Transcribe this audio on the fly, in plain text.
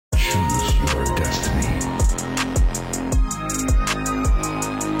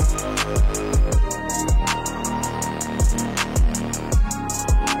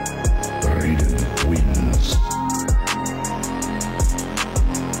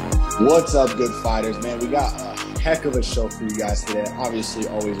What's up, good fighters? Man, we got a heck of a show for you guys today. Obviously,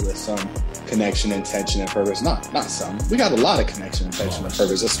 always with some connection, intention, and purpose. Not some. We got a lot of connection, intention, and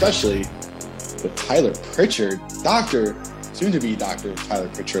purpose, especially with Tylor Pritchard, soon-to-be Dr. Tylor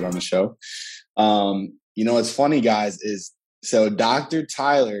Pritchard on the show. What's funny, guys, is so Dr.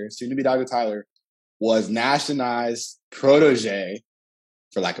 Tylor, soon-to-be Dr. Tylor, was Nationalized protege,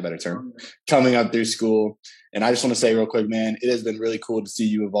 for lack of a better term, coming up through school. And I just want to say real quick, man, it has been really cool to see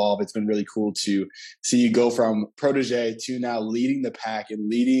you evolve. It's been really cool to see you go from protege to now leading the pack and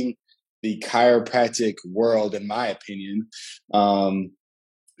leading the chiropractic world, in my opinion. And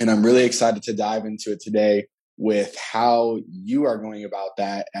I'm really excited to dive into it today with how you are going about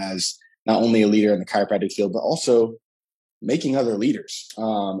that as not only a leader in the chiropractic field, but also making other leaders.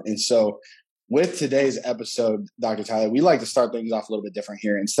 And so with today's episode, Dr. Tylor, we like to start things off a little bit different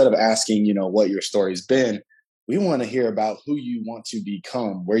here. Instead of asking, what your story's been, we want to hear about who you want to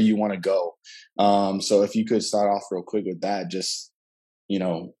become, where you want to go. So if you could start off real quick with that, just,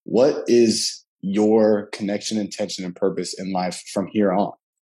 what is your connection, intention, and purpose in life from here on?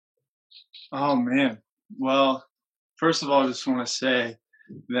 Oh, man. Well, first of all, I just want to say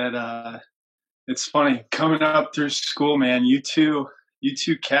that it's funny coming up through school, man. You two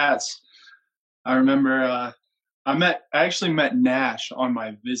cats. I remember I actually met Nash on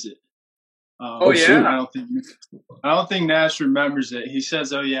my visit. Yeah. I don't think Nash remembers it. He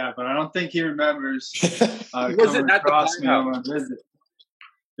says, "Oh yeah," but I don't think he remembers coming across me on my visit.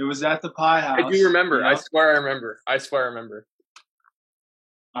 It was at the Pie House. I do remember. I swear I remember.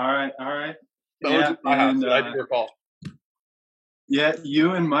 All right. Yeah, I do recall. Yeah,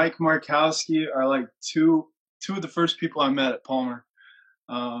 you and Mike Markowski are like two of the first people I met at Palmer.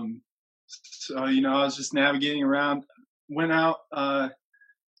 So, I was just navigating around, went out,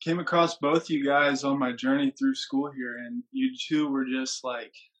 came across both you guys on my journey through school here, and you two were just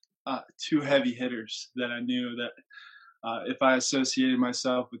like two heavy hitters that I knew that if I associated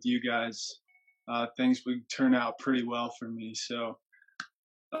myself with you guys, things would turn out pretty well for me. So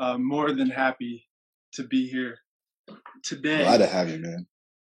more than happy to be here today. Glad to have you, man.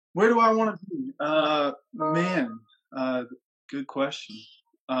 Where do I want to be? Good question.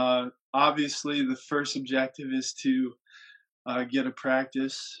 Obviously, the first objective is to get a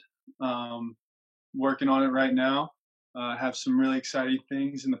practice. Working on it right now. Have some really exciting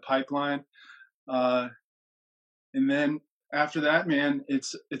things in the pipeline. And then after that, man,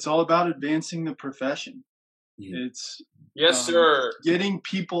 it's all about advancing the profession. Mm-hmm. It's yes, sir. Getting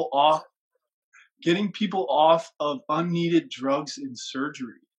people off of unneeded drugs and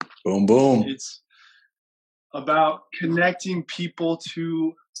surgery. Boom, boom. It's about connecting people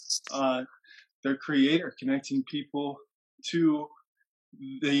to their creator, connecting people to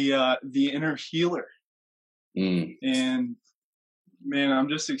the inner healer. And man, I'm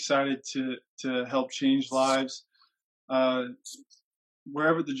just excited to help change lives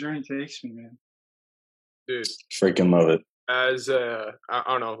wherever the journey takes me, man. Dude, freaking love it. As I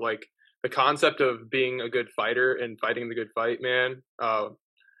don't know, like the concept of being a good fighter and fighting the good fight, man.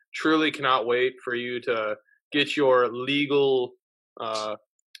 Truly cannot wait for you to get your legal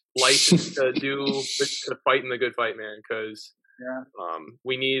license to fight in the good fight, man. Because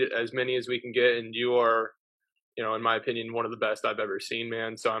we need as many as we can get, and you are, in my opinion, one of the best I've ever seen,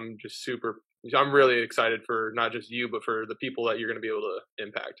 man. So I'm really excited for not just you, but for the people that you're going to be able to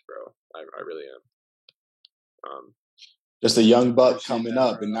impact, bro. I really am. Just a young buck coming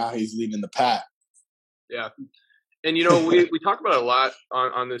up, and now he's leading the pack. Yeah. And, we talk about it a lot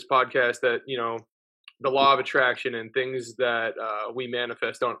on this podcast that, the law of attraction and things that we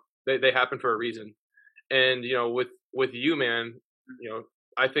manifest they happen for a reason. And, with you, man,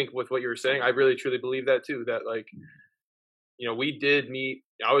 I think with what you were saying, I really truly believe that too, that like, we did meet.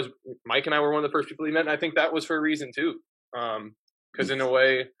 Mike and I were one of the first people he met. And I think that was for a reason too. Cause in a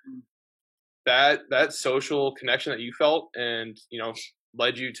way that social connection that you felt and,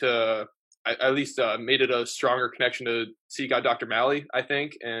 led you to, at least made it a stronger connection to seek out Dr. Malley, I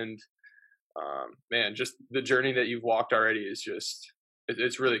think. And man, just the journey that you've walked already is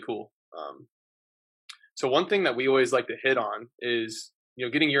it's really cool. So one thing that we always like to hit on is,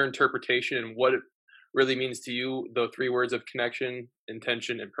 getting your interpretation and what it really means to you, the three words of connection,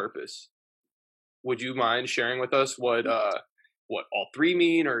 intention, and purpose. Would you mind sharing with us what all three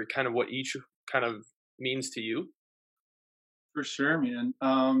mean, or kind of what each kind of means to you? For sure, man.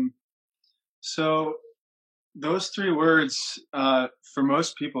 So those three words, for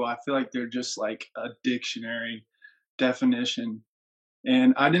most people, I feel like they're just like a dictionary definition.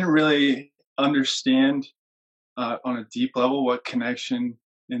 And I didn't really understand on a deep level what connection,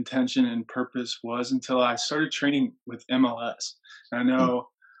 intention, and purpose was until I started training with MLS. And I know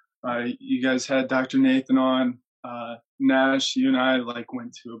You guys had Dr. Nathan on. Nash, you and I like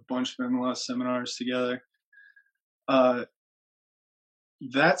went to a bunch of MLS seminars together. That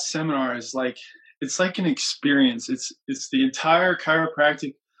seminar is like, it's like an experience. It's the entire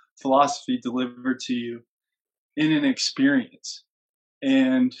chiropractic philosophy delivered to you in an experience.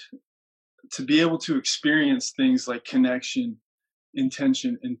 And to be able to experience things like connection,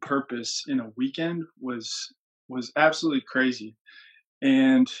 intention, and purpose in a weekend was absolutely crazy.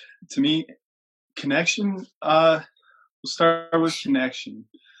 And to me, connection, we'll start with connection.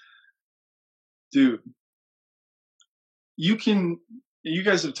 Dude, you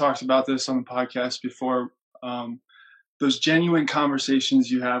guys have talked about this on the podcast before. Those genuine conversations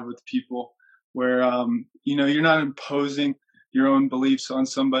you have with people where, you're not imposing your own beliefs on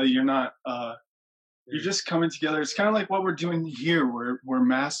somebody. You're not, you're just coming together. It's kind of like what we're doing here. We're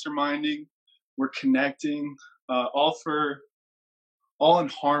masterminding, we're connecting, all in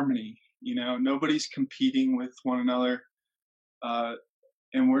harmony. Nobody's competing with one another,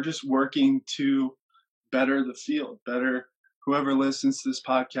 and we're just working to better the field, better whoever listens to this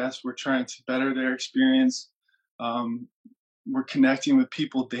podcast. We're trying to better their experience. We're connecting with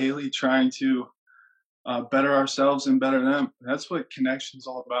people daily, trying to better ourselves and better them. That's what connection's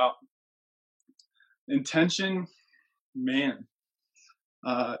all about. Intention, man,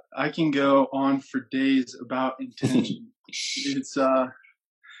 I can go on for days about intention. It's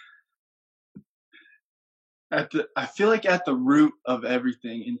I feel like at the root of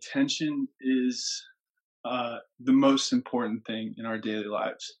everything, intention is the most important thing in our daily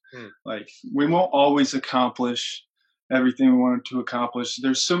lives. Like, we won't always accomplish everything we wanted to accomplish.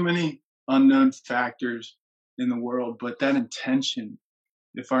 There's so many unknown factors in the world, but that intention,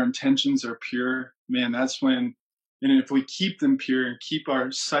 if our intentions are pure, man, that's when, and if we keep them pure and keep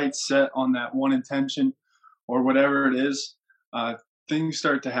our sights set on that one intention or whatever it is, things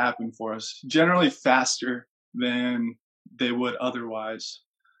start to happen for us, generally faster than they would otherwise.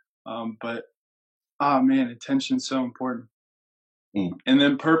 But man, intention's so important. And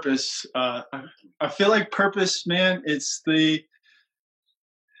then purpose. I feel like purpose, man,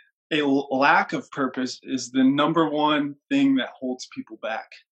 a lack of purpose is the number one thing that holds people back.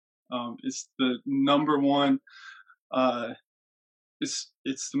 It's the number one. It's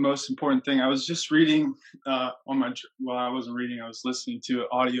the most important thing. I was just reading I wasn't reading. I was listening to an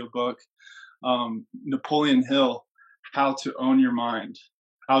audiobook. Napoleon Hill, How to Own Your Mind,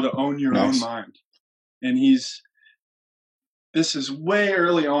 How to Own Your Own Mind. And this is way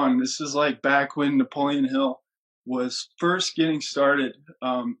early on. This is like back when Napoleon Hill was first getting started,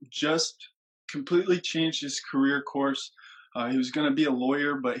 just completely changed his career course. He was going to be a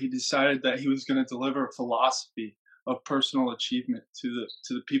lawyer, but he decided that he was going to deliver a philosophy of personal achievement to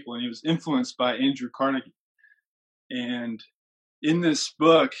the people. And he was influenced by Andrew Carnegie. And in this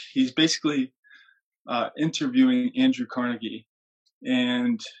book, he's basically interviewing Andrew Carnegie.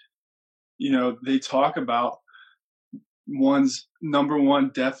 And, they talk about one's number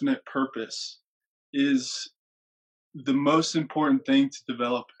one definite purpose is the most important thing to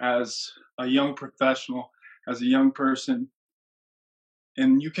develop as a young professional, as a young person.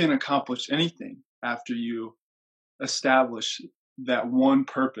 And you can accomplish anything after you establish that one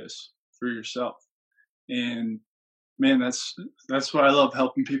purpose for yourself. And man, that's what I love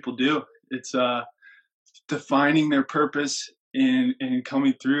helping people do. It's defining their purpose and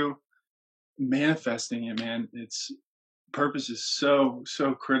coming through, manifesting it, man. Purpose is so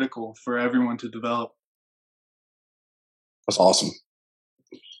critical for everyone to develop. That's awesome.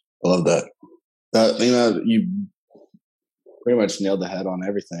 I love that. You pretty much nailed the head on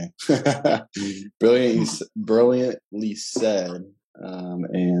everything. Brilliantly said.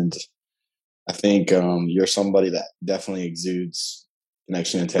 And I think you're somebody that definitely exudes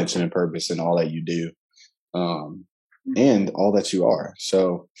connection, intention, and purpose in all that you do, and all that you are.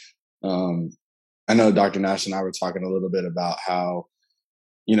 So I know Dr. Nash and I were talking a little bit about how,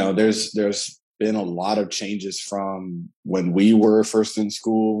 there's been a lot of changes from when we were first in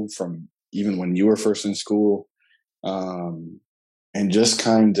school, from even when you were first in school, and just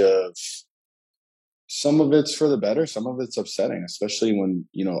kind of, some of it's for the better, some of it's upsetting, especially when,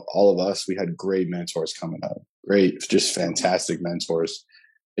 all of us, we had great mentors coming up, just fantastic mentors.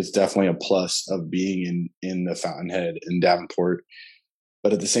 It's definitely a plus of being in the Fountainhead in Davenport.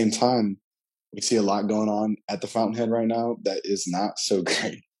 But at the same time, we see a lot going on at the Fountainhead right now that is not so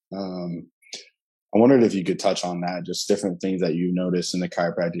great. I wondered if you could touch on that, just different things that you've noticed in the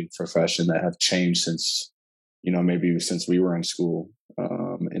chiropractic profession that have changed since, maybe since we were in school,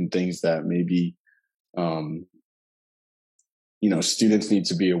 and things that maybe, students need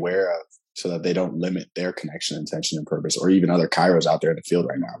to be aware of so that they don't limit their connection, intention, and purpose, or even other chiros out there in the field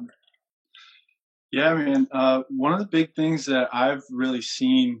right now? Yeah, man. One of the big things that I've really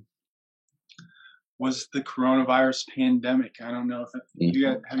seen was the coronavirus pandemic. I don't know if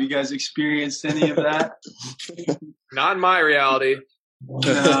have you guys experienced any of that? Not in my reality.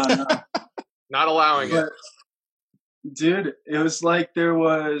 No. Not allowing it. Dude, it was like there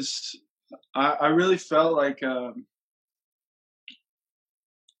was, I really felt like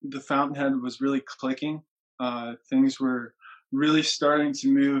the fountainhead was really clicking. Things were really starting to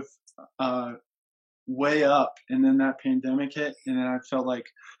move way up, and then that pandemic hit, and then I felt like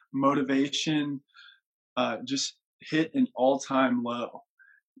motivation just hit an all-time low.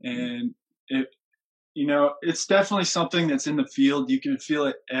 And it's definitely something that's in the field. You can feel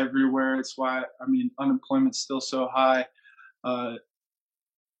it everywhere. It's why, unemployment's still so high.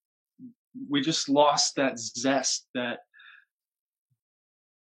 We just lost that zest, that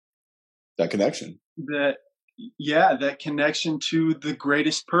connection. That connection to the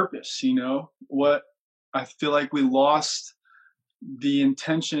greatest purpose. What I feel like we lost the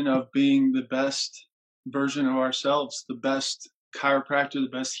intention of being the best version of ourselves, the best chiropractor, the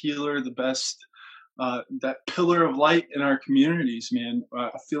best healer, the best that pillar of light in our communities, man.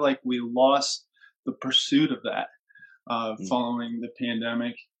 I feel like we lost the pursuit of that following the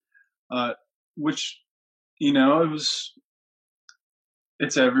pandemic, which,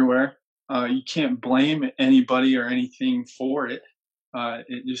 it's everywhere. You can't blame anybody or anything for it.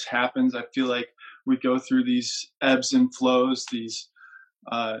 It just happens. I feel like we go through these ebbs and flows, these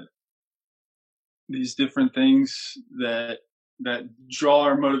different things that draw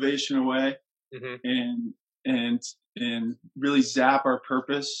our motivation away, and really zap our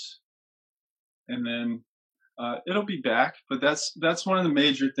purpose. And then it'll be back. But that's one of the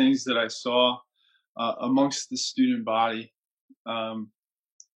major things that I saw amongst the student body.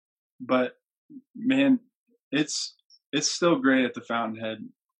 But man, it's still great at the Fountainhead.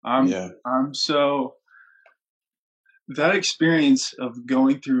 I'm so, that experience of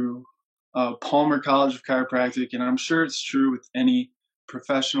going through Palmer College of Chiropractic, and I'm sure it's true with any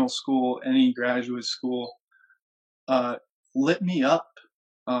professional school, any graduate school, lit me up.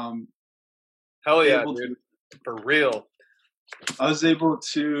 Hell yeah, dude. For real. I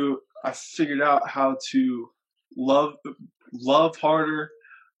figured out how to love harder,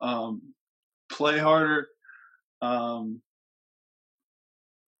 play harder,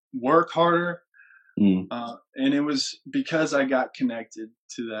 work harder. And it was because I got connected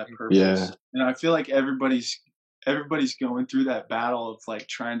to that purpose. Yeah. And I feel like everybody's going through that battle of like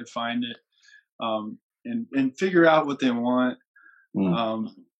trying to find it, and figure out what they want.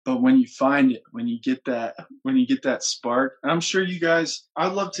 But when you find it, when you get that spark, I'm sure you guys,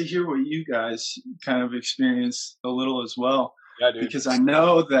 I'd love to hear what you guys kind of experienced a little as well. Yeah, dude. Because I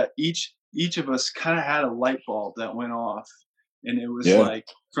know that each of us kind of had a light bulb that went off, and it was like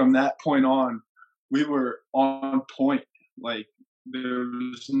from that point on, we were on point. Like there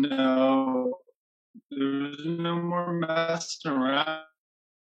was no more messing around.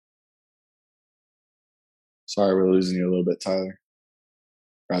 Sorry, we're losing you a little bit, Tyler.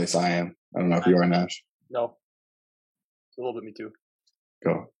 Or at least I am. I don't know if you are, Nash. No. It's a little bit me too.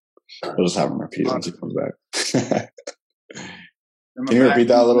 Go. We'll just have him repeat once he comes back. Can you repeat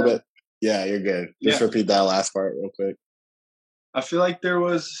that a little bit? Yeah, you're good. Just repeat that last part real quick. I feel like there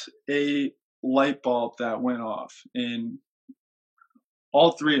was a light bulb that went off in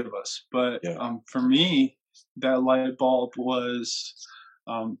all three of us. But for me, that light bulb was,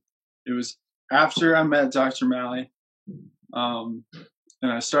 it was after I met Dr. Malley.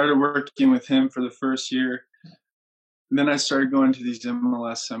 And I started working with him for the first year. And then I started going to these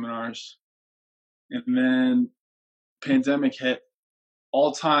MLS seminars. And then pandemic hit,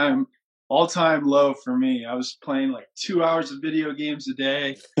 all time low for me. I was playing like 2 hours of video games a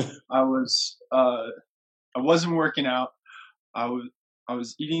day. I wasn't working out. I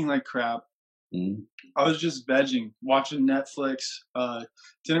was eating like crap. I was just vegging, watching Netflix.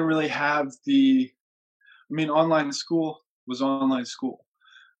 Didn't really have online school was online school.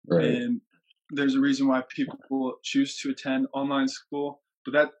 Right. And there's a reason why people choose to attend online school,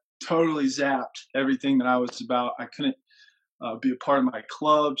 but that totally zapped everything that I was about. I couldn't be a part of my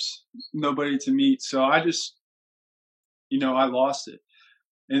clubs, nobody to meet. So I just, I lost it.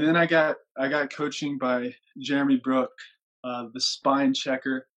 And then I got coaching by Jeremy Brook, the spine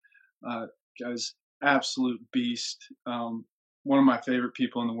checker. Guy's absolute beast. One of my favorite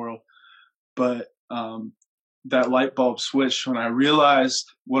people in the world. But that light bulb switched when I realized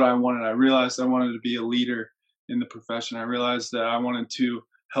what I wanted. I realized I wanted to be a leader in the profession. I realized that I wanted to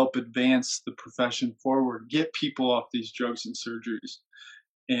help advance the profession forward, get people off these drugs and surgeries.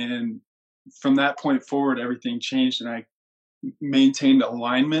 And from that point forward, everything changed, and I maintained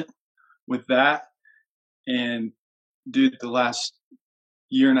alignment with that. And dude, the last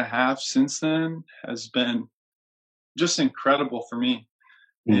year and a half since then has been just incredible for me.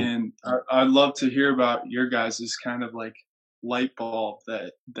 And I'd love to hear about your guys' kind of like light bulb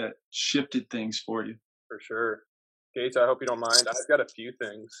that shifted things for you. For sure. Gates, I hope you don't mind. I've got a few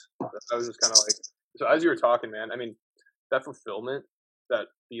things that I was just kind of like, so as you were talking, man, I mean, that fulfillment, that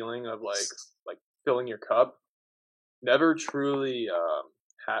feeling of like filling your cup, never truly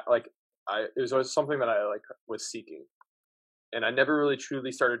had like it was always something that I like was seeking, and I never really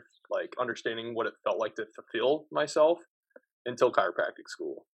truly started like understanding what it felt like to fulfill myself until chiropractic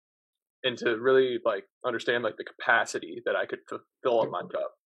school, and to really like understand like the capacity that I could fill up my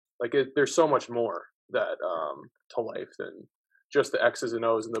cup. Like there's so much more that to life than just the X's and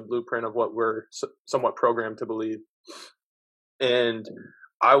O's and the blueprint of what we're somewhat programmed to believe. And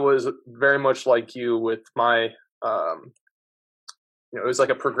I was very much like you with my, it was like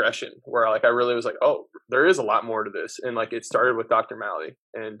a progression where like I really was like, oh, there is a lot more to this. And like it started with Dr. Malley,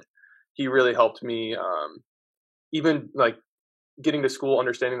 and he really helped me even like getting to school,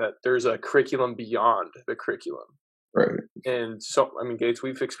 understanding that there's a curriculum beyond the curriculum. Right. And so, I mean, Gates,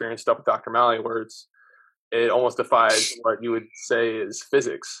 we've experienced stuff with Dr. Malley where it almost defies what you would say is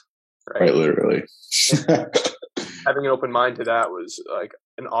physics. Right, literally. Having an open mind to that was like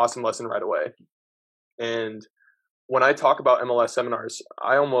an awesome lesson right away. And when I talk about MLS seminars,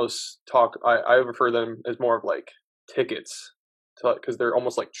 I refer them as more of like tickets because they're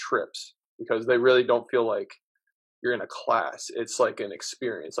almost like trips, because they really don't feel like you're in a class. It's like an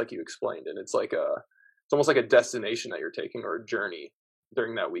experience, like you explained, and it's almost like a destination that you're taking, or a journey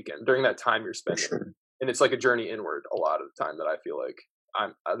during that weekend, during that time you're spending. Sure. And it's like a journey inward a lot of the time that I feel like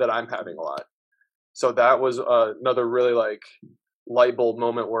I'm having a lot. So that was another really like light bulb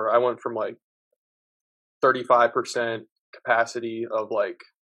moment where I went from like 35% capacity of like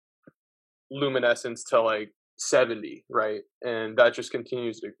luminescence to like 70, right? And that just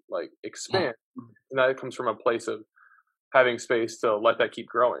continues to like expand. And that comes from a place of having space to let that keep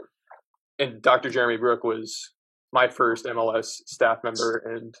growing. And Dr. Jeremy Brook was my first MLS staff member,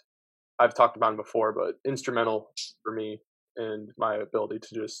 and I've talked about him before, but instrumental for me and my ability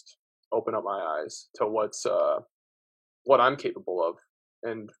to just open up my eyes to what I'm capable of.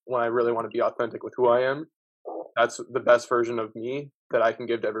 And when I really want to be authentic with who I am, that's the best version of me that I can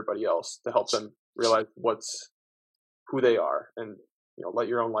give to everybody else to help them realize who they are, and let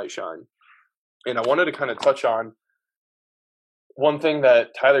your own light shine. And I wanted to kind of touch on one thing that,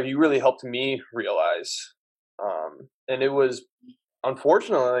 Tyler, you really helped me realize, and it was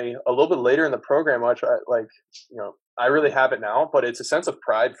unfortunately a little bit later in the program, which I really have it now, but it's a sense of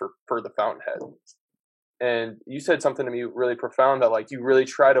pride for the Fountainhead. And you said something to me really profound, that like you really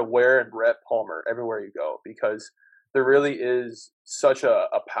try to wear and rep Palmer everywhere you go, because there really is such a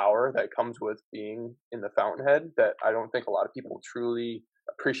power that comes with being in the Fountainhead that I don't think a lot of people truly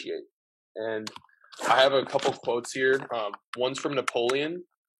appreciate. And I have a couple quotes here. One's from Napoleon,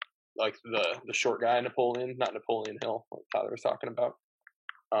 like the short guy Napoleon, not Napoleon Hill, like Tyler was talking about.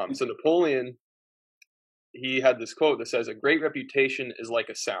 So Napoleon, he had this quote that says, "A great reputation is like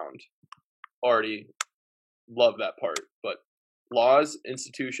a sound." Already love that part. But laws,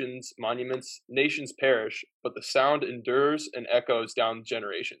 institutions, monuments, nations perish, but the sound endures and echoes down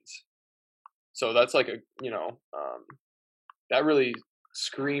generations. So that's like that really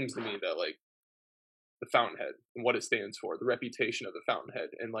screams to me that like the Fountainhead and what it stands for, the reputation of the Fountainhead,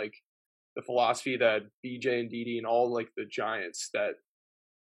 and like the philosophy that BJ and Didi and all like the giants that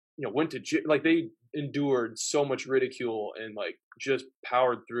went to like they endured so much ridicule and like just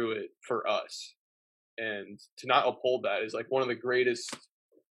powered through it for us. And to not uphold that is like one of the greatest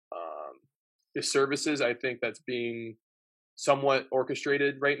disservices I think that's being somewhat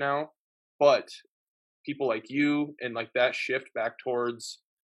orchestrated right now. But people like you and like that shift back towards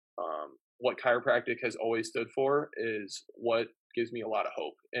what chiropractic has always stood for is what gives me a lot of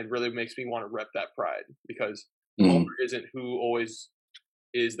hope and really makes me want to rep that pride, because Palmer isn't who always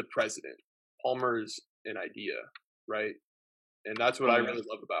is the president. Palmer's an idea, right? And that's what I really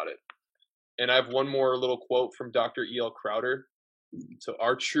love about it. And I have one more little quote from Dr. E.L. Crowder. So,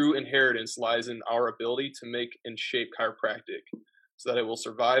 "Our true inheritance lies in our ability to make and shape chiropractic so that it will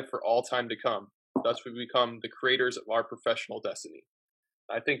survive for all time to come. Thus, we become the creators of our professional destiny."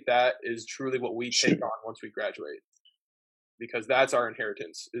 I think that is truly what we take on once we graduate, because that's our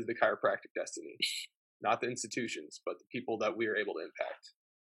inheritance, is the chiropractic destiny, not the institutions, but the people that we are able to impact.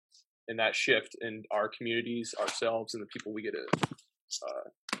 And that shift in our communities, ourselves, and the people we get to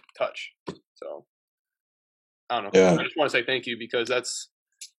touch. So I don't know. Yeah. I just want to say thank you, because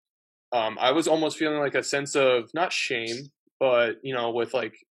I was almost feeling like a sense of not shame, but with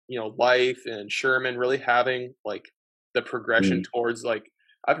like Life and Sherman really having like the progression towards like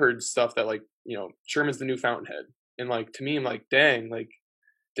I've heard stuff that like Sherman's the new Fountainhead, and like to me I'm like dang, like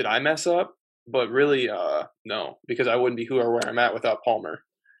did I mess up? But really no, because I wouldn't be who or where I'm at without Palmer.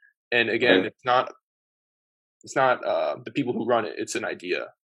 And again, it's not the people who run it, it's an idea.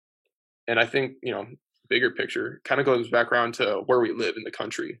 And I think bigger picture kind of goes back around to where we live in the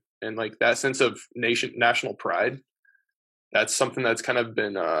country, and like that sense of national pride. That's something that's kind of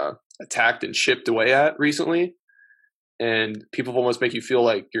been attacked and chipped away at recently, and people almost make you feel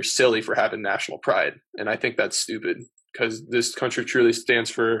like you're silly for having national pride. And I think that's stupid, because this country truly stands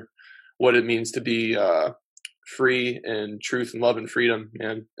for what it means to be free and truth and love and freedom,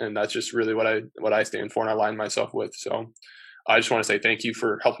 man. And that's just really what I stand for and I align myself with. So I just want to say thank you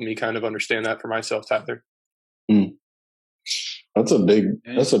for helping me kind of understand that for myself, Tyler. That's a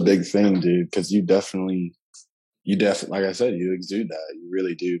big thing, dude, because you definitely, like I said, you exude that. You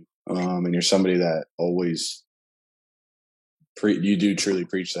really do. And you're somebody that always you do truly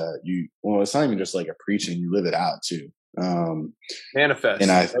preach that. It's not even just like a preaching, you live it out too. Manifest.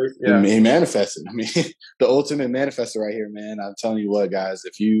 And he manifested. I mean, the ultimate manifester right here, man. I'm telling you what, guys,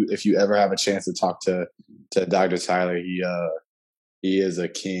 if you ever have a chance to talk to Dr. Tyler, he is a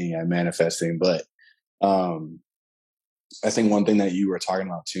king at manifesting. But I think one thing that you were talking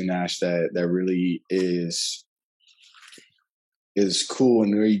about too, Nash, that really is cool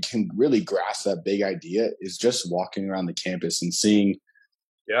and where you can really grasp that big idea is just walking around the campus and seeing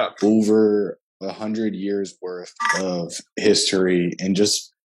over 100 years worth of history. And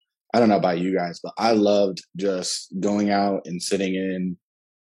just, I don't know about you guys, but I loved just going out and sitting in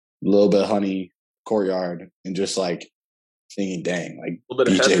a little bit of honey courtyard and just like thinking, dang, like a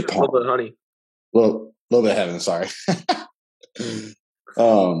little bit of heaven, a little bit of honey. Little bit of heaven, sorry.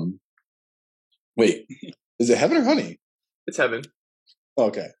 Wait, is it heaven or honey? It's heaven.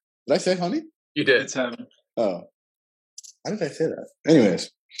 Okay. Did I say honey? You did. It's heaven. Oh. How did I say that?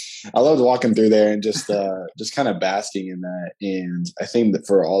 Anyways, I loved walking through there and just kind of basking in that. And I think that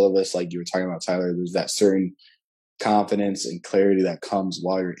for all of us, like you were talking about, Tyler, there's that certain confidence and clarity that comes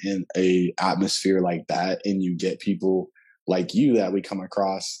while you're in a atmosphere like that, and you get people like you that we come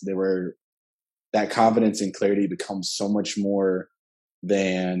across that confidence and clarity becomes so much more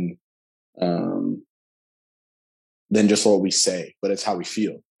than just what we say, but it's how we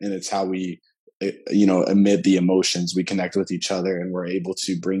feel, and it's how we amid the emotions, we connect with each other, and we're able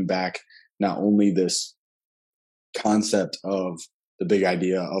to bring back not only this concept of the big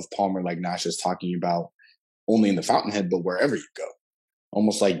idea of Palmer, like Nash is talking about, only in the Fountainhead, but wherever you go.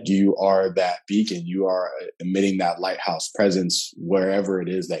 Almost like you are that beacon, you are emitting that lighthouse presence wherever it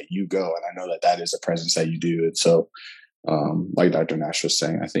is that you go. And I know that is a presence that you do. And so, like Dr. Nash was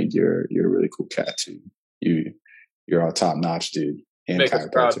saying, I think you're a really cool cat too. You're a top notch dude. And make us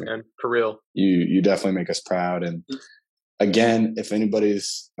proud, man, for real. You definitely make us proud. And again, if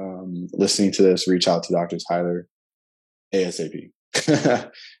anybody's listening to this, reach out to Dr. Tyler ASAP.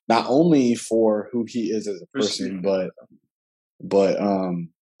 Not only for who he is as a person, but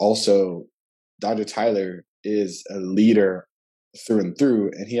also Dr. Tyler is a leader through and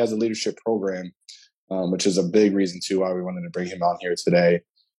through, and he has a leadership program, which is a big reason too why we wanted to bring him on here today.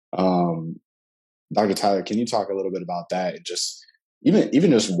 Dr. Tyler, can you talk a little bit about that, and just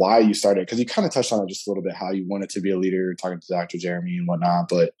even just why you started? Because you kind of touched on it just a little bit, how you wanted to be a leader, talking to Dr. Jeremy and whatnot,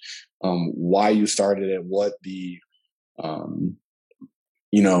 but why you started it, what the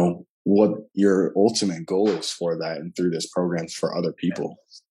what your ultimate goal is for that and through this program for other people.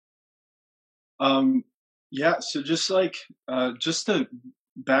 So just to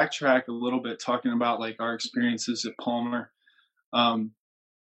backtrack a little bit, talking about like our experiences at Palmer,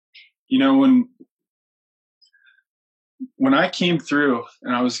 when I came through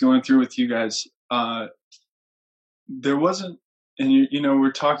and I was going through with you guys, there wasn't, and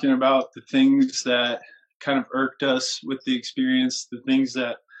we're talking about the things that kind of irked us with the experience, the things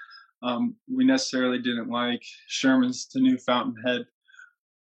that we necessarily didn't like. Sherman's the new Fountainhead.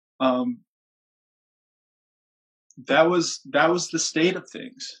 That was the state of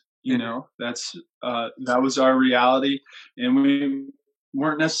things. That was our reality, and we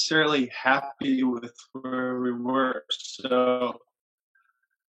weren't necessarily happy with where we were. So,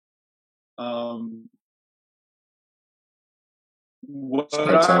 what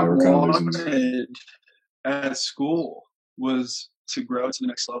I wanted at school was to grow to the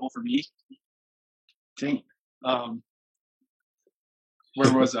next level for me. Dang.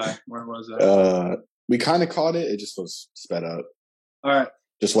 Where was I? We kind of caught it. It just was sped up. All right.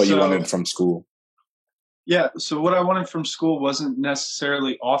 Just what you wanted from school. Yeah. So what I wanted from school wasn't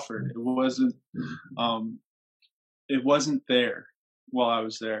necessarily offered. It wasn't there while I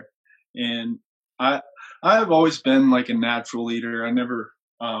was there. And I I've always been like a natural leader. I never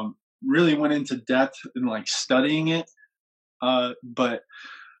really went into depth in like studying it. But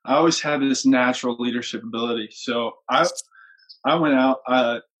I always had this natural leadership ability. So I went out,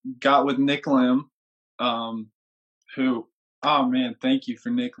 got with Nick Lim, who, oh man, thank you for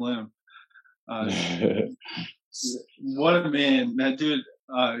Nick Lim. What a man. That dude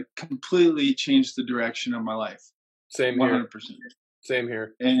completely changed the direction of my life. Same 100%. here. Same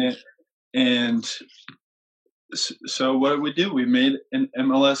here. And so what did we do? We made an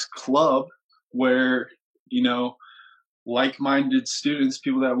MLS club where, you know, like-minded students,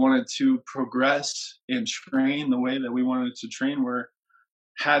 people that wanted to progress and train the way that we wanted to train,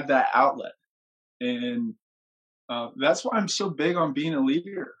 had that outlet. And that's why I'm so big on being a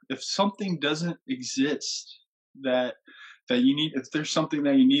leader. If something doesn't exist that you need, if there's something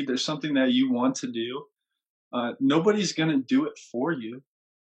that you need, there's something that you want to do, nobody's going to do it for you.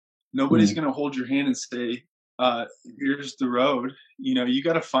 Nobody's going to hold your hand and say, here's the road. You know, you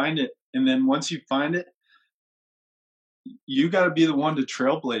got to find it. And then once you find it, you got to be the one to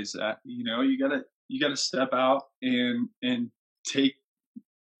trailblaze that. You know, you got to step out and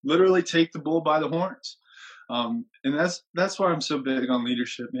literally take the bull by the horns. And that's why I'm so big on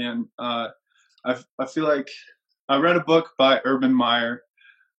leadership, man. I feel like I read a book by Urban Meyer.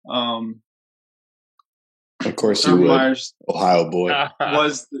 Of course, you would. Myers Ohio boy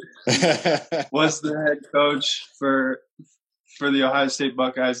was the head coach for the Ohio State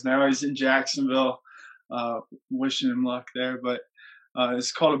Buckeyes. Now he's in Jacksonville. Wishing him luck there, but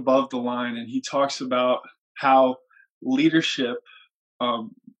it's called Above the Line, and he talks about how leadership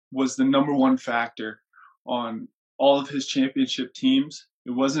was the number one factor on all of his championship teams.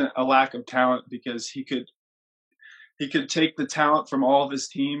 It wasn't a lack of talent, because he could take the talent from all of his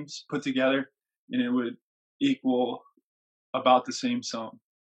teams put together, and it would equal about the same sum.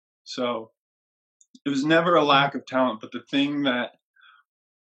 So it was never a lack of talent, but the thing that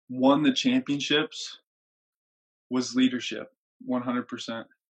won the championships was leadership, 100%.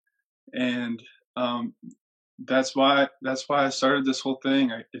 And that's why I started this whole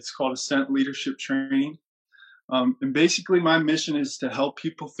thing. It's called Ascent Leadership Training. And basically my mission is to help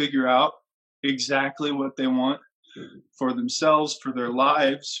people figure out exactly what they want for themselves, for their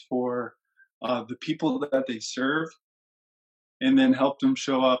lives, for the people that they serve, and then help them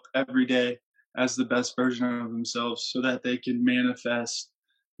show up every day as the best version of themselves so that they can manifest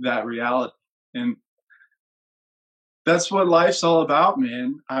that reality. And that's what life's all about,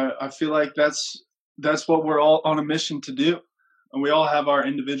 man. I feel like that's what we're all on a mission to do. And we all have our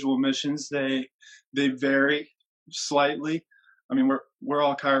individual missions. They vary slightly. I mean, we're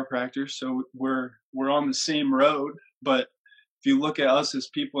all chiropractors, so we're on the same road. But if you look at us as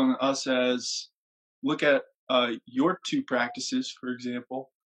people and look at your two practices, for example,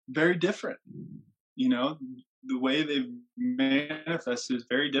 very different. You know, the way they've manifested is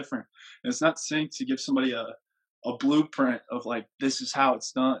very different. And it's not saying to give somebody a blueprint of like, this is how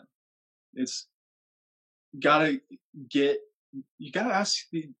it's done. It's you gotta ask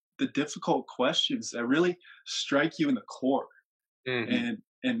the difficult questions that really strike you in the core. Mm-hmm.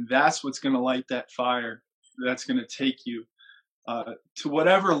 And that's what's going to light that fire. That's going to take you to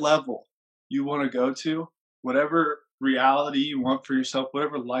whatever level you want to go to, whatever reality you want for yourself,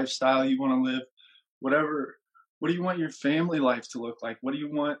 whatever lifestyle you want to live, what do you want your family life to look like? What do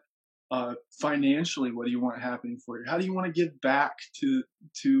you want financially? What do you want happening for you? How do you want to give back to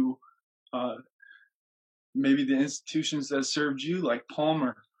maybe the institutions that served you, like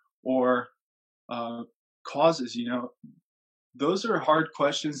Palmer, or causes? You know, those are hard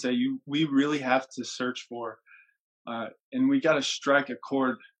questions that we really have to search for, and we got to strike a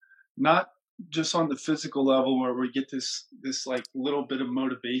chord, not just on the physical level where we get this like little bit of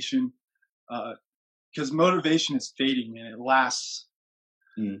motivation, because motivation is fading, and it lasts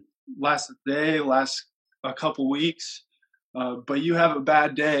a day, lasts a couple weeks, but you have a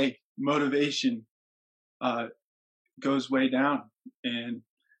bad day, motivation goes way down, and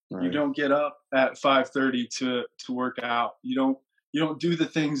right. You don't get up at 5:30 to work out. You don't do the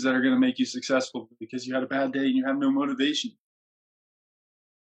things that are going to make you successful because you had a bad day and you have no motivation.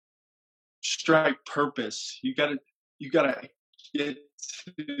 Strike purpose. You gotta get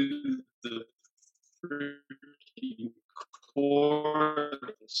to the freaking core of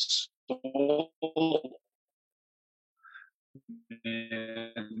the soul,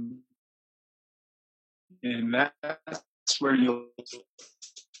 and that's where you'll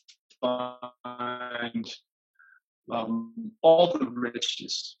find all the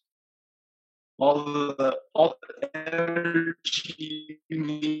riches, all the energy you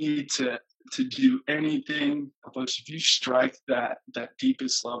need to do anything. But if you strike that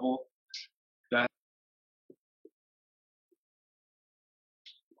deepest level, that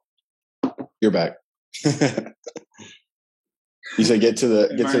You're back. You said get to the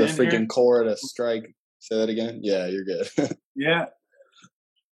freaking here? core to strike. Say that again. Yeah, you're good. Yeah.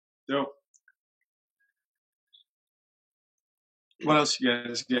 Dope. What else you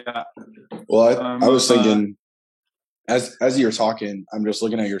guys got? Well, I was thinking, as you were talking, I'm just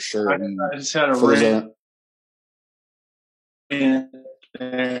looking at your shirt. I just had a rant.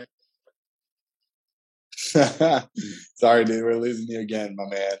 Sorry, dude. We're losing you again, my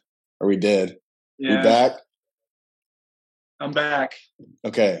man. Or we did. Yeah. You back? I'm back.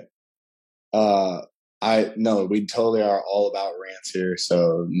 Okay. We totally are all about rants here,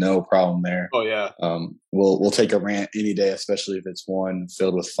 so no problem there. Oh yeah. We'll take a rant any day, especially if it's one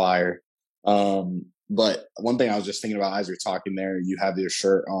filled with fire. But one thing I was just thinking about as you're talking there, you have your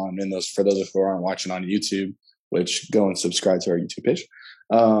shirt on, and for those who aren't watching on YouTube, which go and subscribe to our YouTube page.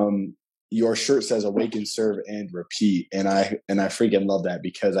 Your shirt says "Awaken, Serve, and Repeat," and I freaking love that,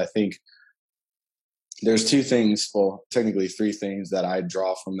 because I think there's two things, well, technically three things, that I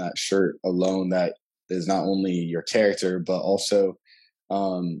draw from that shirt alone, that is not only your character, but also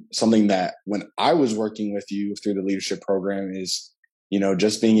something that when I was working with you through the leadership program is,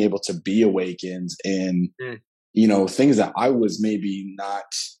 just being able to be awakened and, things that I was maybe not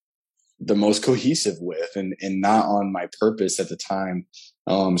the most cohesive with and not on my purpose at the time.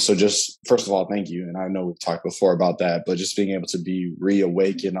 So just, first of all, thank you. And I know we've talked before about that, but just being able to be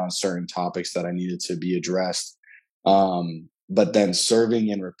reawakened on certain topics that I needed to be addressed. But then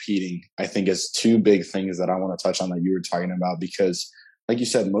serving and repeating, I think, is two big things that I want to touch on that you were talking about, because like you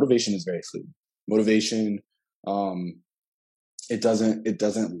said, motivation is very fluid. Motivation, it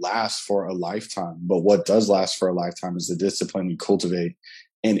doesn't last for a lifetime, but what does last for a lifetime is the discipline you cultivate.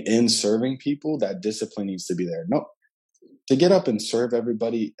 And in serving people, that discipline needs to be there. No, to get up and serve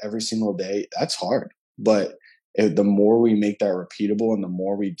everybody every single day, that's hard. But the more we make that repeatable and the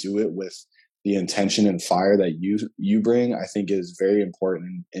more we do it with the intention and fire that you bring, I think is very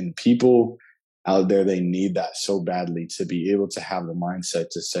important. And people out there, they need that so badly, to be able to have the mindset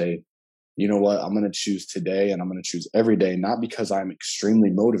to say, you know what, I'm going to choose today, and I'm going to choose every day, not because I'm extremely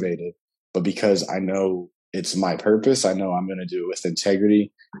motivated, but because I know it's my purpose. I know I'm going to do it with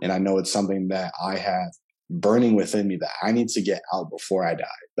integrity, and I know it's something that I have burning within me that I need to get out before I die,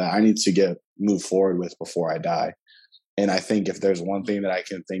 that I need to move forward with before I die. And I think if there's one thing that I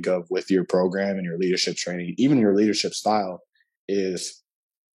can think of with your program and your leadership training, even your leadership style, is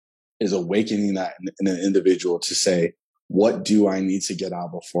awakening that in an individual to say, what do I need to get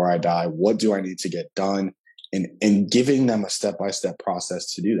out before I die? What do I need to get done? And giving them a step-by-step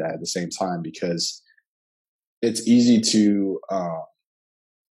process to do that at the same time, because it's easy to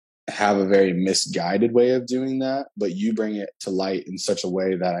have a very misguided way of doing that, but you bring it to light in such a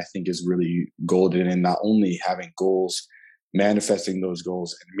way that I think is really golden, and not only having goals, manifesting those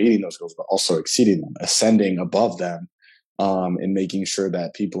goals and meeting those goals, but also exceeding them, ascending above them, and making sure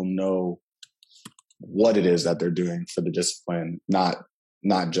that people know what it is that they're doing for the discipline, not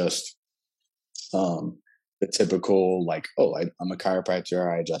just the typical, like, oh, I'm a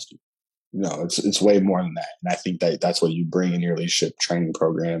chiropractor, I adjust you. No, it's way more than that. And I think that's what you bring in your leadership training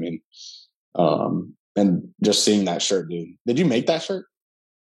program. And just seeing that shirt, dude. Did you make that shirt?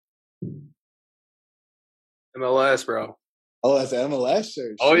 MLS, bro. Oh, that's an MLS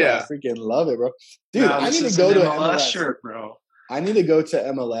shirt. Oh, yeah. I freaking love it, bro. Dude, No, I need to go to MLS shirt, bro. I need to go to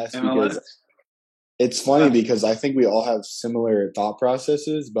MLS because it's funny, because I think we all have similar thought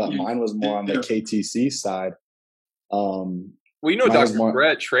processes, but mine was more on the KTC side. Well, Dr.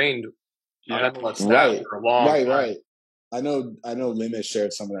 Brett trained on MLS staff for a long time. Right. I know Limit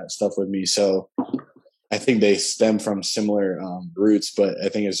shared some of that stuff with me, so I think they stem from similar roots, but I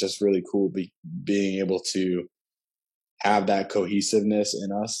think it's just really cool being able to have that cohesiveness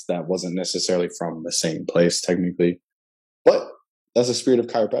in us that wasn't necessarily from the same place technically, but that's the spirit of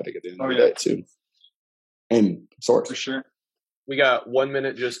chiropractic at the end of the day too. And source. For sure. We got 1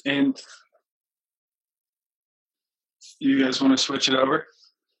 minute and you guys want to switch it over?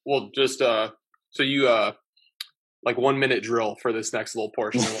 Well, just so you like 1 minute drill for this next little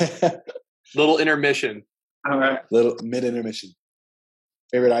portion. Little intermission. All right. Little mid intermission.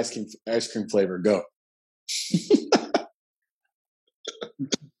 Favorite ice cream flavor, go.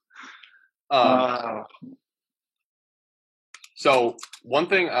 So one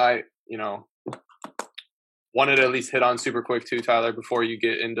thing I, wanted to at least hit on super quick too, Tyler, before you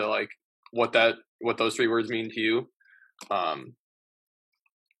get into like what those three words mean to you.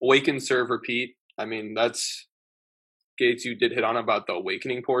 Awaken, serve, repeat. I mean, that's Gates. You did hit on about the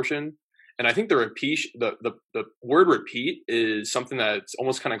awakening portion, and I think the word repeat is something that's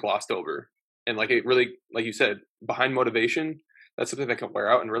almost kind of glossed over, and like it really, like you said, behind motivation, that's something that can wear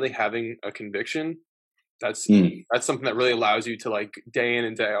out, and really having a conviction. That's something that really allows you to like day in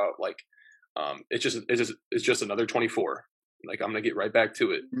and day out, like it's just another 24. Like I'm gonna get right back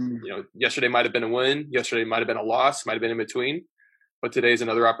to it. Yesterday might have been a win, yesterday might have been a loss, might have been in between, but today's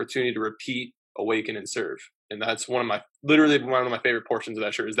another opportunity to repeat, awaken, and serve. And that's literally one of my favorite portions of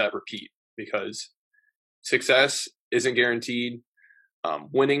that shirt is that repeat, because success isn't guaranteed.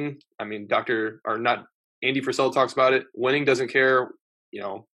 Winning, I mean, Andy Frisell talks about it. Winning doesn't care,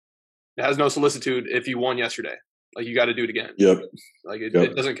 it has no solicitude if you won yesterday. Like you got to do it again. Yep. Like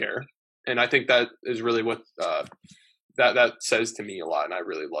it doesn't care. And I think that is really what that says to me a lot. And I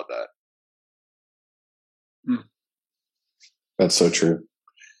really love that. That's so true.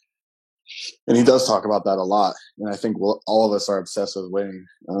 And he does talk about that a lot. And I think all of us are obsessed with winning.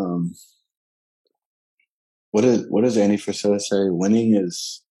 What does Andy Frisell say? Winning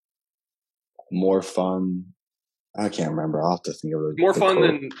is more fun. I can't remember. I'll have to think of it. More fun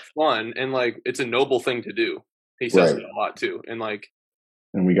than fun. And like, it's a noble thing to do. He says it a lot too. And like,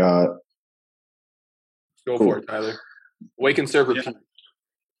 and we got, go for it, Tyler. Wake and serve repeat. Yeah.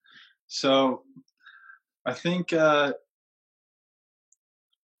 So I think,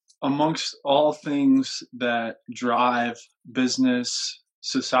 amongst all things that drive business,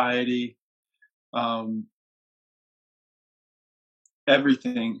 society,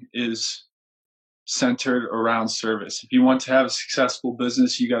 everything is centered around service. If you want to have a successful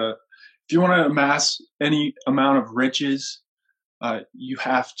business, if you want to amass any amount of riches, you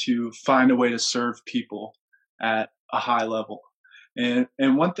have to find a way to serve people at a high level. And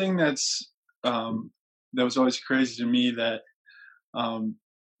one thing that was always crazy to me that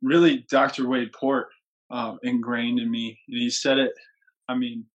really Dr. Wade Port ingrained in me, and he said it. I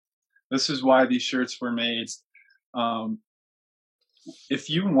mean, this is why these shirts were made. If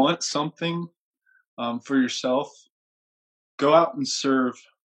you want something for yourself, go out and serve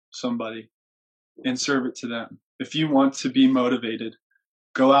somebody and serve it to them. If you want to be motivated,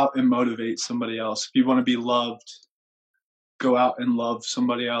 go out and motivate somebody else. If you want to be loved, go out and love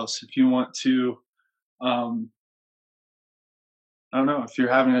somebody else. If you want to, I don't know, if you're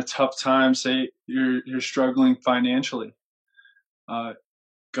having a tough time, say you're struggling financially,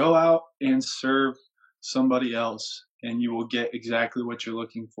 go out and serve somebody else, and you will get exactly what you're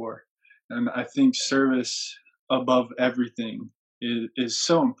looking for. And I think service above everything is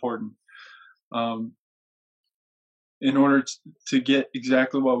so important. In order to get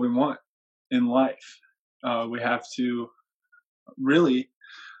exactly what we want in life, we have to really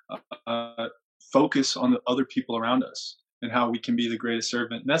focus on the other people around us and how we can be the greatest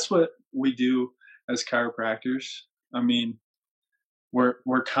servant. And that's what we do as chiropractors. I mean,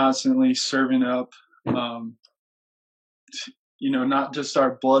 we're constantly serving up, not just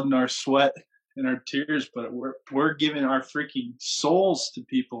our blood and our sweat and our tears, but we're giving our freaking souls to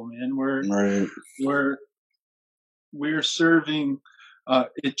people, man. We're serving.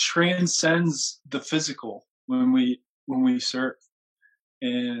 It transcends the physical when we serve,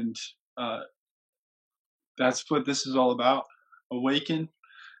 and that's what this is all about. Awaken,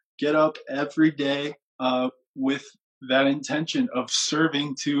 get up every day with that intention of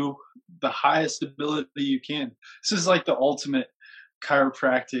serving to the highest ability you can. This is like the ultimate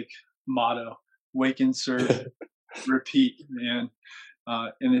chiropractic motto: awaken, serve, repeat, man.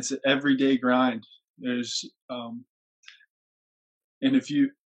 And it's an everyday grind. There's and if you,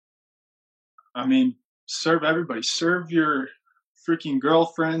 serve everybody. Serve your freaking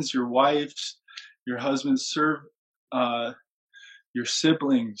girlfriends, your wives, your husbands. Serve your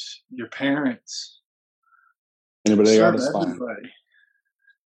siblings, your parents. Anybody serve else? Everybody.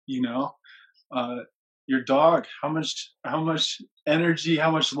 Your dog. How much energy, how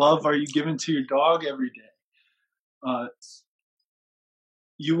much love are you giving to your dog every day?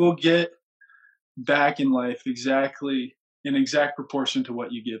 You will get back in life in exact proportion to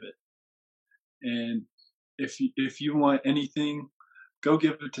what you give it. And if you want anything, go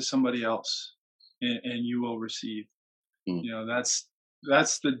give it to somebody else, and you will receive. That's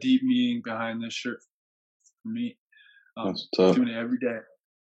the deep meaning behind this shirt for me. Doing it every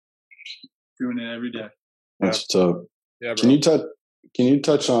day. That's tough. Yeah, bro. Can you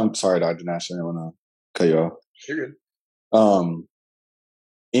touch on? Sorry, Dr. Nash, I didn't want to cut you off. You're good.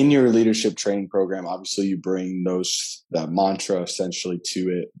 In your leadership training program, obviously you bring that mantra essentially to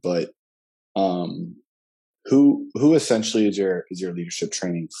it, but who essentially is your leadership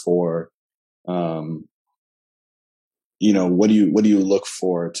training for? what do you look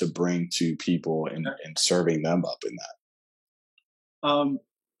for to bring to people and serving them up in that?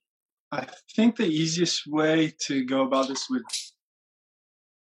 I think the easiest way to go about this would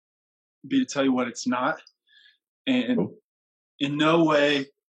be to tell you what it's not. And in no way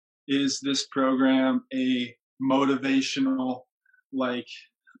is this program a motivational, like,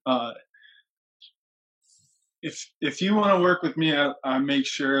 if you want to work with me, I make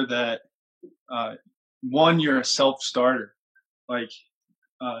sure that, one, you're a self-starter. Like,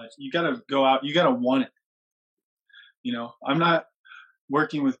 you got to go out, you got to want it. I'm not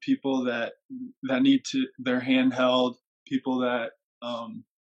working with people that need their handheld, people that,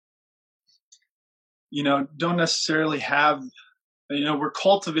 don't necessarily have, we're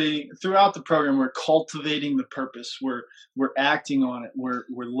cultivating throughout the program. We're cultivating the purpose. We're acting on it. We're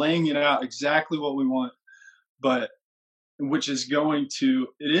laying it out exactly what we want, but which is going to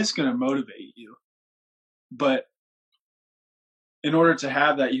motivate you. But in order to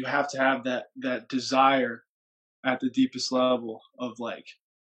have that, you have to have that desire at the deepest level of, like,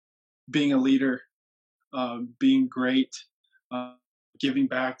 being a leader, being great, giving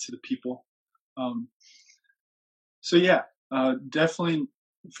back to the people. So yeah, definitely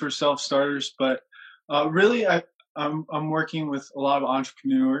for self-starters, but really I'm working with a lot of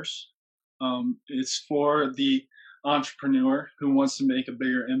entrepreneurs. It's for the entrepreneur who wants to make a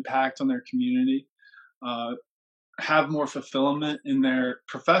bigger impact on their community, have more fulfillment in their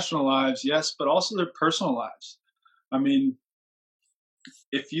professional lives, yes, but also their personal lives. I mean,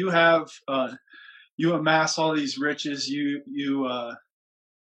 if you have you amass all these riches, you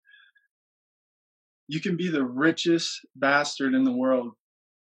can be the richest bastard in the world,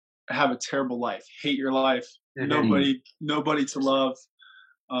 have a terrible life, hate your life, nobody to love.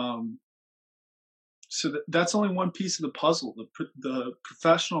 So that's only one piece of the puzzle, the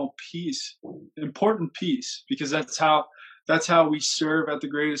professional piece, important piece, because that's how we serve at the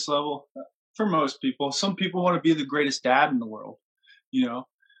greatest level for most people. Some people want to be the greatest dad in the world.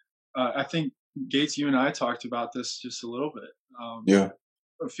 I think, Gates, you and I talked about this just a little bit.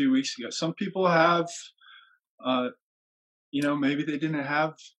 A few weeks ago. Some people have, maybe they didn't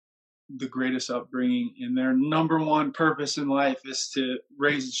have the greatest upbringing, and their number one purpose in life is to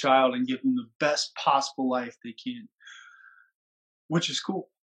raise a child and give them the best possible life they can, which is cool,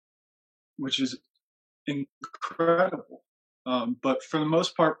 which is incredible. But for the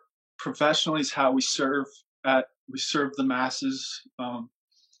most part, professionally is how we serve the masses,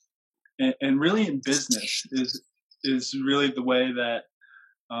 and really in business is really the way that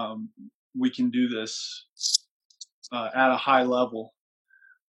we can do this at a high level.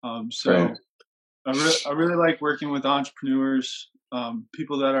 So right. I really like working with entrepreneurs,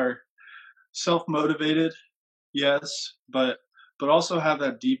 people that are self-motivated, yes, but also have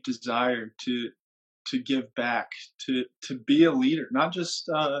that deep desire to give back, to be a leader, not just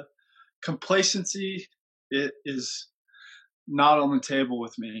complacency. It is not on the table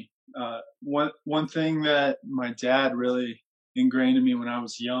with me. One thing that my dad really ingrained in me when I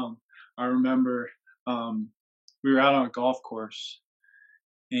was young, I remember we were out on a golf course,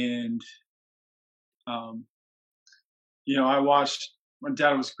 and I watched, my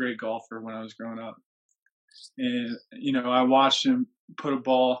dad was a great golfer when I was growing up, and I watched him put a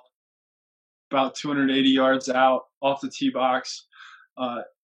ball about 280 yards out off the tee box,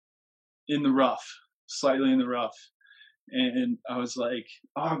 in the rough, slightly in the rough, and I was like,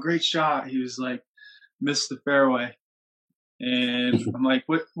 "Oh, great shot." He was like, "Missed the fairway." And I'm like,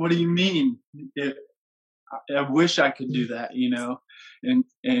 what do you mean? I wish I could do that, And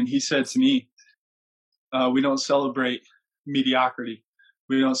he said to me, we don't celebrate mediocrity.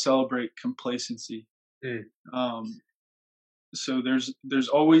 We don't celebrate complacency. So there's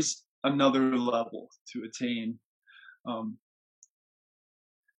always another level to attain. Don't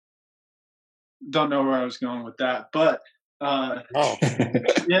know where I was going with that, but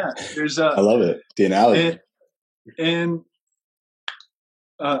yeah, there's I love it. The analogy. And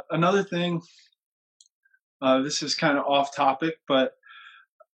another thing, this is kind of off topic, but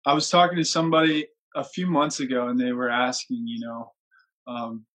I was talking to somebody a few months ago, and they were asking,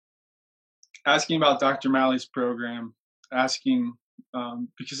 asking about Dr. Malley's program, asking,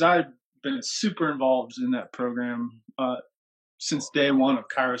 because I've been super involved in that program since day one of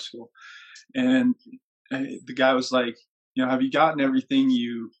Chiro School. And the guy was like, have you gotten everything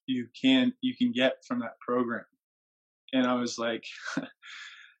you can get from that program? And I was like,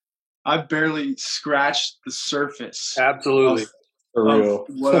 I've barely scratched the surface. Absolutely. Of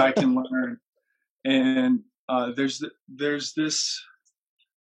what I can learn. And there's this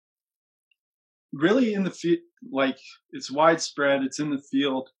really in the field, like, it's widespread, it's in the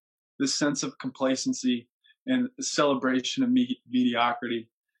field, this sense of complacency. and the celebration of mediocrity.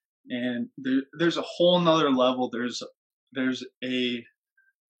 And there's a whole nother level. There's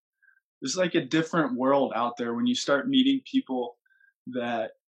like a different world out there when you start meeting people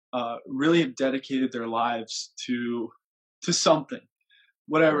that really have dedicated their lives to something,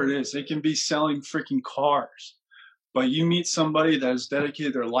 whatever it is. It can be selling freaking cars, but you meet somebody that has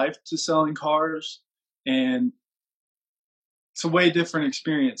dedicated their life to selling cars, and it's a way different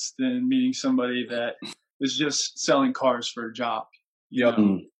experience than meeting somebody that is just selling cars for a job. You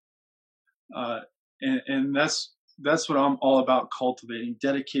know? And that's what I'm all about, cultivating,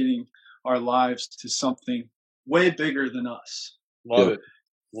 dedicating our lives to something way bigger than us. Love it.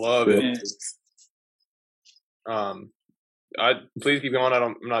 Please keep going.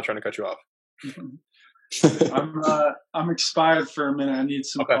 I'm not trying to cut you off. I'm expired for a minute. I need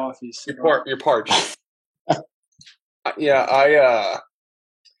some coffee. So. You're parched. Yeah, I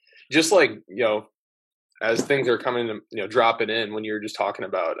just like, you know, as things are coming to, you know, dropping in, when you're just talking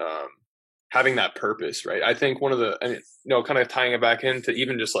about having that purpose, right? I think one of the, I mean, you know, kind of tying it back into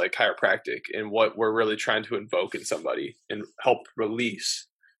even just like chiropractic and what we're really trying to invoke in somebody and help release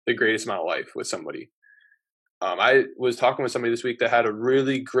the greatest amount of life with somebody. I was talking with somebody this week that had a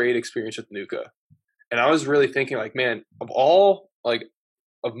really great experience with Nuka. And I was really thinking like, man, of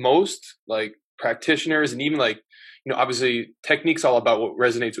most like practitioners, and even like, you know, obviously technique's all about what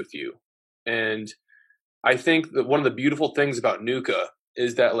resonates with you. And I think that one of the beautiful things about Nuka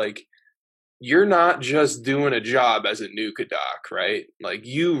is that like, you're not just doing a job as a Nuka doc, right? Like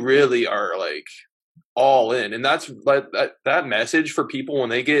you really are like all in. And that's like that message for people when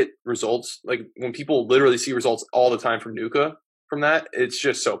they get results, like when people literally see results all the time from Nuka, from that, it's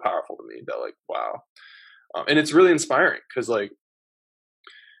just so powerful to me that like, wow. And it's really inspiring because like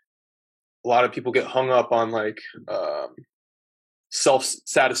a lot of people get hung up on like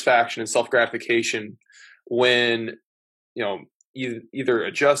self-satisfaction and self-gratification when, you know, either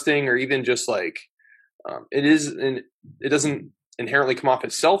adjusting or even just like it doesn't inherently come off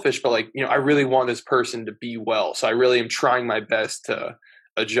as selfish, but like, you know, I really want this person to be well, so I really am trying my best to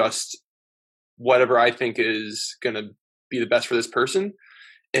adjust whatever I think is going to be the best for this person.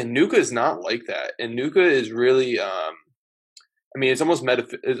 And Nuka is not like that. And Nuka is really I mean, it's almost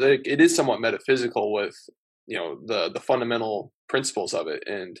it is somewhat metaphysical with, you know, the fundamental principles of it,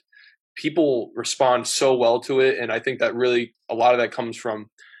 and people respond so well to it. And I think that really a lot of that comes from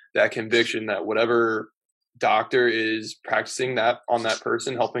that conviction that whatever doctor is practicing that on that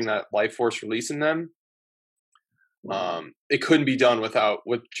person, helping that life force release in them, it couldn't be done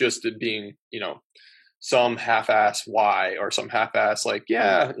with just it being, you know, some half-ass why, or some half-ass like,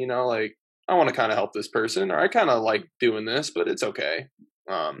 yeah, you know, like I want to kind of help this person, or I kind of like doing this, but it's okay.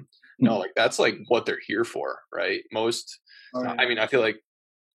 No, like that's like what they're here for, right? I mean, I feel like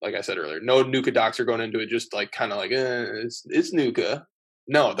I said earlier, no Nuka docs are going into it just like kind of like, it's Nuka.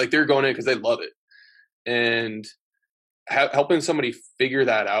 No, like they're going in because they love it. And helping somebody figure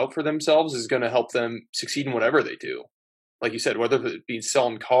that out for themselves is going to help them succeed in whatever they do. Like you said, whether it be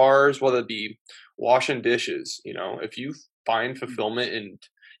selling cars, whether it be washing dishes, you know, if you find fulfillment and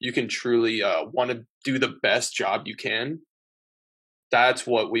you can truly want to do the best job you can, that's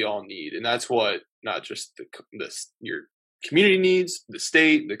what we all need. And that's what not just your community needs, the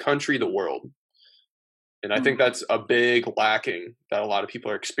state, the country, the world. And I think that's a big lacking that a lot of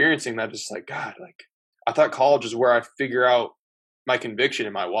people are experiencing. That is like, God, like I thought college is where I figure out my conviction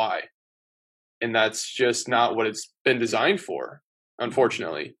and my why. And that's just not what it's been designed for.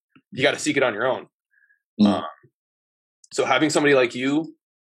 Unfortunately, you got to seek it on your own. So having somebody like you,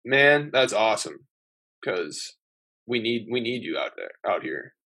 man, that's awesome, because we need you out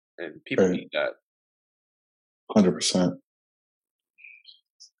here, and people need that. 100%.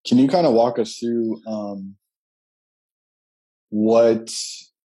 Can you kind of walk us through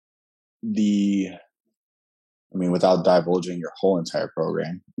without divulging your whole entire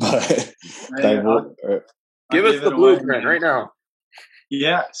program, but give us the blueprint right now.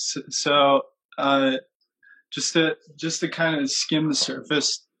 Yes. So just to kind of skim the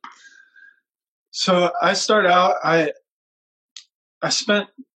surface. So I start out, I spent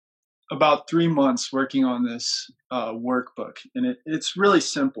about 3 months working on this workbook, and it's really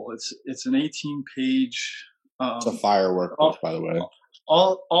simple. It's an 18-page. It's a fire workbook, by the way.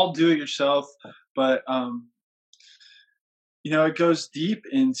 All do it yourself, but you know, it goes deep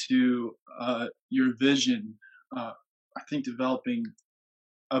into your vision. I think developing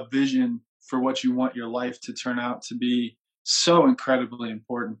a vision for what you want your life to turn out to be so incredibly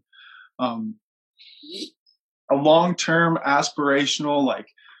important. A long-term aspirational, like,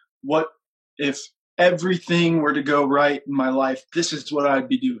 what if everything were to go right in my life? This is what I'd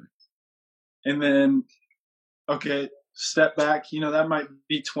be doing. And then okay, step back, that might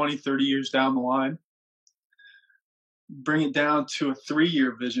be 20, 30 years down the line. Bring it down to a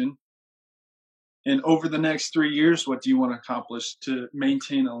 3-year vision. And over the next 3 years, what do you want to accomplish to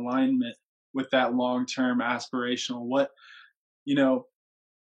maintain alignment with that long-term aspirational? What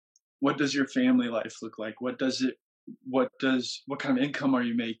does your family life look like? What kind of income are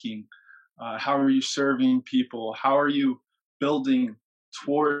you making? How are you serving people? How are you building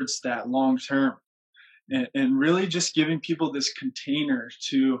towards that long term? And really just giving people this container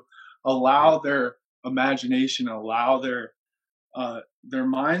to allow their imagination, allow their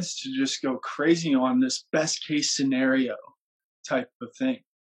minds to just go crazy on this best case scenario type of thing.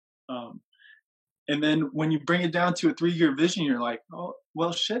 And then when you bring it down to a 3-year vision, you're like, oh,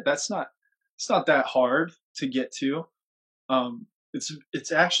 well, shit, it's not that hard to get to.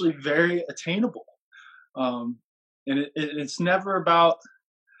 It's actually very attainable. And it's never about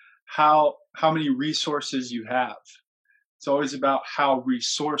how many resources you have. It's always about how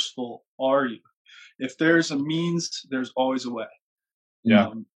resourceful are you. If there's a means, there's always a way.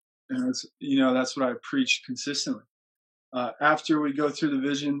 Yeah. And that's what I preach consistently. After we go through the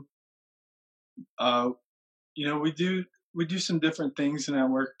vision, we do some different things in that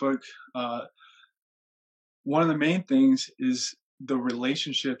workbook. One of the main things is the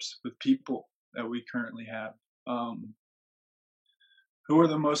relationships with people that we currently have. Who are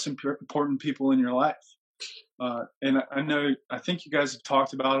the most important people in your life? And I think you guys have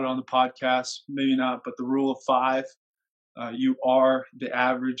talked about it on the podcast, maybe not, but the rule of 5. You are the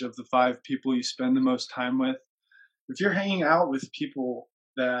average of the 5 people you spend the most time with. If you're hanging out with people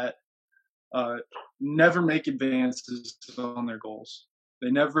that never make advances on their goals, they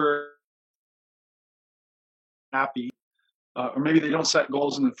never happy, or maybe they don't set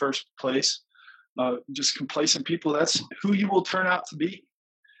goals in the first place, just complacent people, that's who you will turn out to be.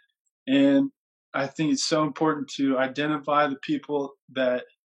 And I think it's so important to identify the people that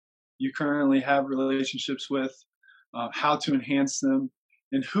you currently have relationships with, how to enhance them,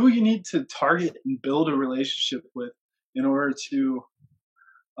 and who you need to target and build a relationship with in order to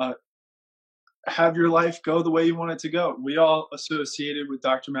have your life go the way you want it to go. We all associated with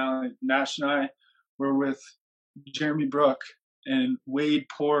Dr. Malley. Nash and I were with Jeremy Brook and Wade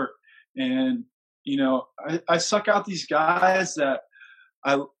Port. And, I suck out these guys that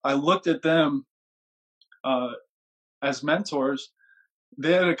I looked at them as mentors.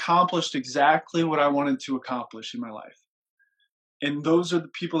 They had accomplished exactly what I wanted to accomplish in my life. And those are the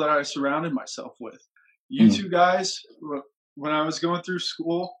people that I surrounded myself with. You two guys, when I was going through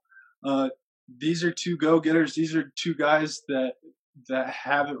school, these are 2 go-getters. These are 2 guys that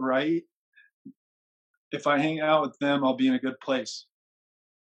have it right. If I hang out with them, I'll be in a good place.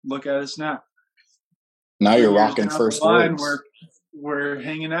 Look at us now. Now you're rocking first words. We're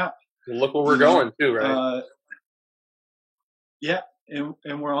hanging out. Look where we're going too, right? Yeah, and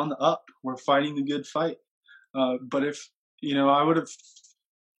we're on the up. We're fighting the good fight. But if I would have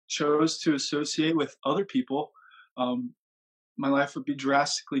chose to associate with other people, my life would be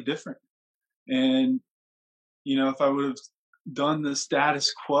drastically different. And if I would have done the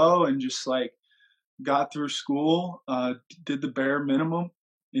status quo and just got through school, did the bare minimum,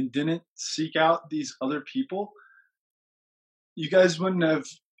 and didn't seek out these other people, you guys wouldn't have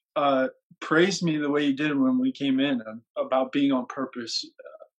praised me the way you did when we came in, about being on purpose,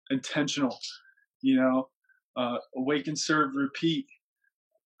 intentional, awaken, serve, repeat,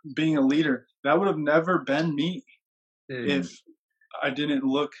 being a leader. That would have never been me if I didn't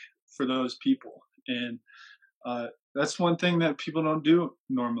look for those people. And that's one thing that people don't do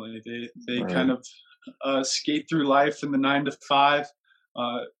normally. They Right. kind of skate through life in the 9 to 5.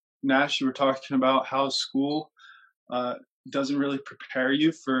 Nash, you were talking about how school doesn't really prepare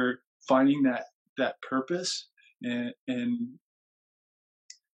you for finding that purpose, and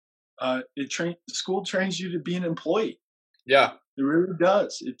school trains you to be an employee. Yeah, it really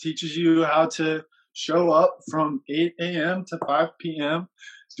does. It teaches you how to show up from 8 a.m. to 5 p.m.,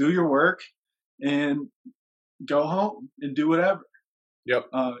 do your work, and go home and do whatever. Yep.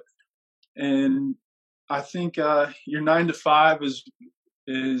 And I think your 9 to 5 is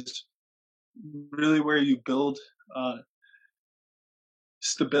really where you build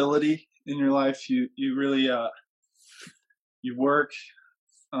stability in your life. You really you work,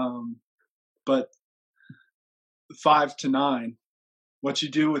 but 5 to 9, what you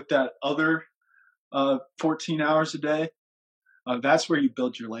do with that other 14 hours a day, that's where you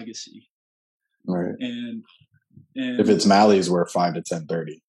build your legacy. Right. And if it's Malley's, we're 5 to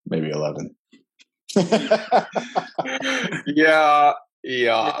 10:30, maybe 11. Yeah,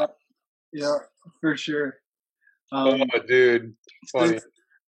 for sure. Oh, dude, funny.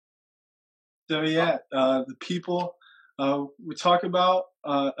 So yeah, the people. We talk about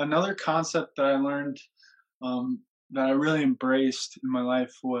another concept that I learned that I really embraced in my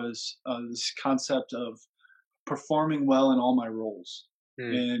life was this concept of performing well in all my roles.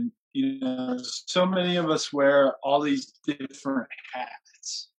 Mm. And so many of us wear all these different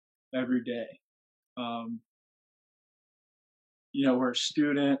hats every day. Um, we're a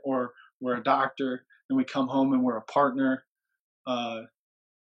student or we're a doctor, and we come home and we're a partner. Uh,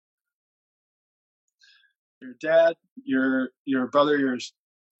 your dad, your brother,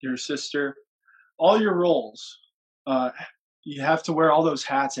 your sister, all your roles. You have to wear all those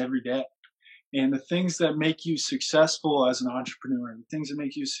hats every day. And the things that make you successful as an entrepreneur, the things that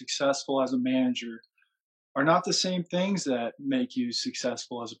make you successful as a manager, are not the same things that make you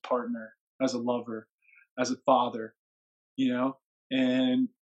successful as a partner, as a lover, as a father. And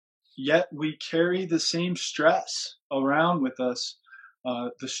yet we carry the same stress around with us.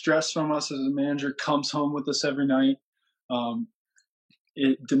 The stress from us as a manager comes home with us every night.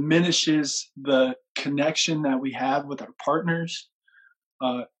 It diminishes the connection that we have with our partners,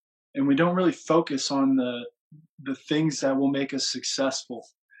 and we don't really focus on the things that will make us successful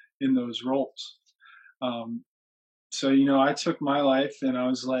in those roles. So I took my life and I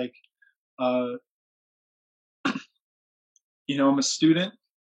was like, I'm a student,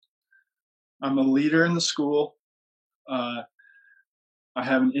 I'm a leader in the school. I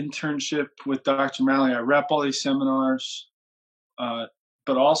have an internship with Dr. Malley. I rep all these seminars,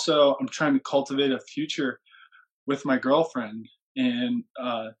 but also I'm trying to cultivate a future with my girlfriend. And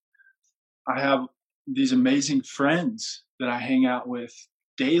I have these amazing friends that I hang out with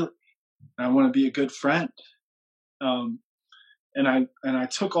daily. And I want to be a good friend. And I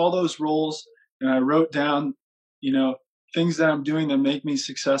took all those roles and I wrote down, things that I'm doing that make me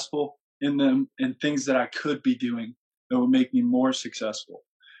successful in them and things that I could be doing that would make me more successful.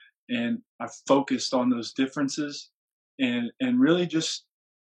 And I focused on those differences and really just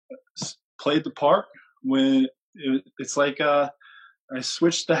played the part when it's like, I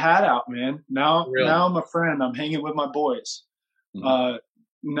switched the hat out, man. Now I'm a friend. I'm hanging with my boys. Now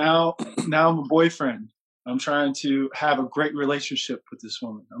I'm a boyfriend. I'm trying to have a great relationship with this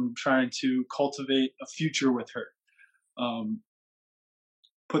woman. I'm trying to cultivate a future with her.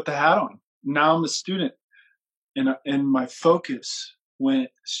 Put the hat on. Now I'm a student, and my focus went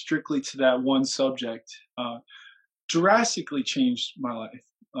strictly to that one subject. Drastically changed my life.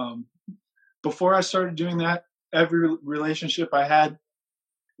 Before I started doing that, every relationship I had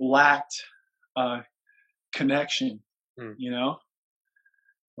lacked connection.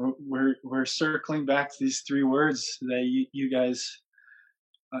 We're circling back to these three words that you guys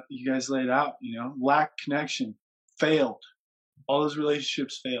laid out. Lack connection, failed. All those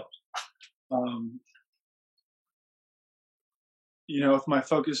relationships failed. If my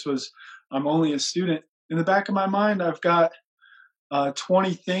focus was I'm only a student, in the back of my mind I've got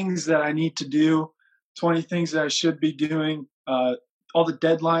 20 things that I need to do, 20 things that I should be doing, all the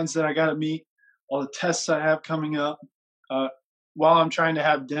deadlines that I got to meet, all the tests I have coming up, while I'm trying to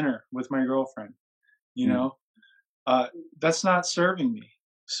have dinner with my girlfriend. That's not serving me.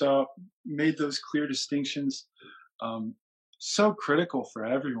 So made those clear distinctions. So critical for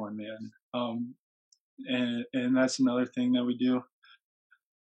everyone, man. And that's another thing that we do.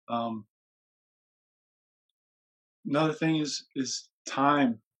 Another thing is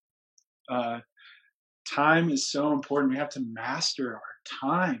time. Time is so important. We have to master our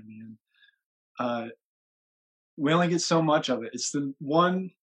time, man. We only get so much of it. It's the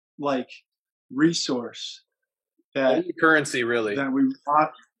one resource that currency really that we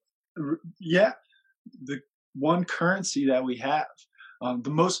the one currency that we have, the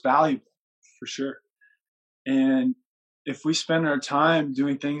most valuable for sure. And if we spend our time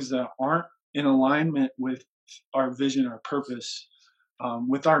doing things that aren't in alignment with our vision, our purpose,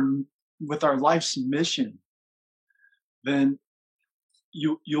 with our life's mission, then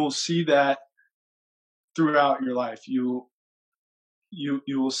you'll see that throughout your life. You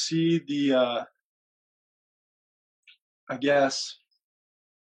will see the I guess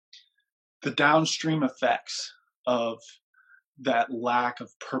the downstream effects of that lack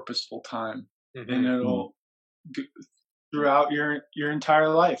of purposeful time. Mm-hmm. And it'll throughout your entire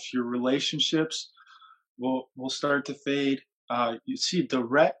life. Your relationships will start to fade. You see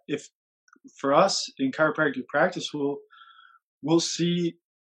if for us in chiropractic practice, we'll see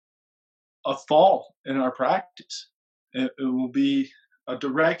a fall in our practice. It will be a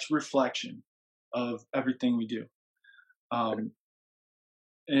direct reflection of everything we do.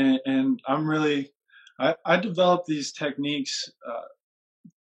 And I'm really, I developed these techniques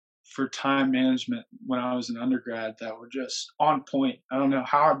for time management when I was an undergrad that were just on point. I don't know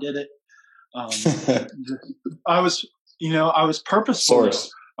how I did it. I was purposeful.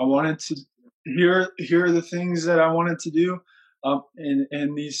 I wanted to here are the things that I wanted to do,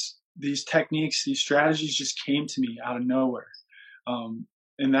 and these techniques, these strategies just came to me out of nowhere,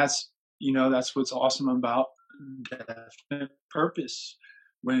 and that's what's awesome about definite purpose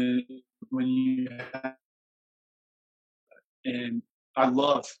when you have, and I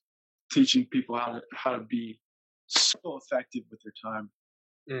love teaching people how to be so effective with their time.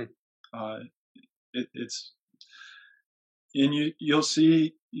 It's and you'll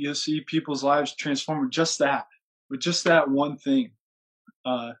see people's lives transform with just that one thing.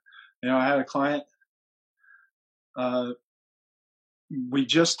 I had a client. We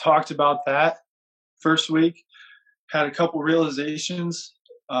just talked about that first week. Had a couple realizations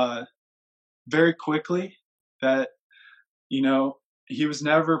very quickly that he was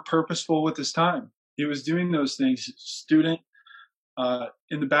never purposeful with his time. He was doing those things, student,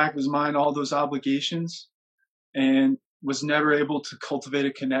 in the back of his mind, all those obligations, and was never able to cultivate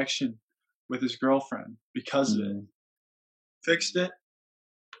a connection with his girlfriend because of it. Fixed it.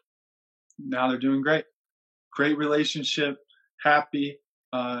 Now they're doing great. Great relationship, happy,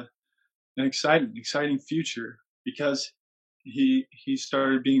 an exciting future because he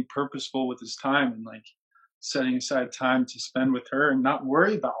started being purposeful with his time and like setting aside time to spend with her and not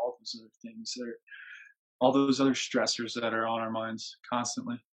worry about all those other things, all those other stressors that are on our minds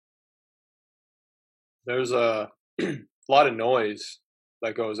constantly. There's a lot of noise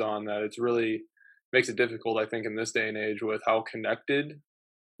that goes on that it's really makes it difficult, I think, in this day and age with how connected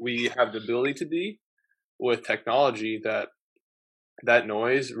we have the ability to be with technology, that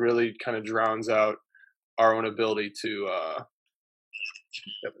noise really kind of drowns out our own ability to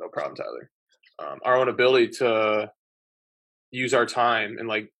no problem, Tyler. Our own ability to use our time and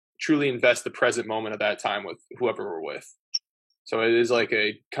like truly invest the present moment of that time with whoever we're with. So it is like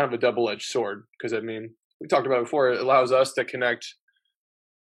a kind of a double-edged sword because, I mean, we talked about it before, it allows us to connect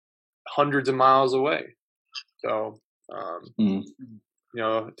hundreds of miles away. So,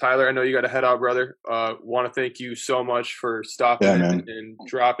 Tyler, I know you got to head out, brother. Want to thank you so much for stopping in and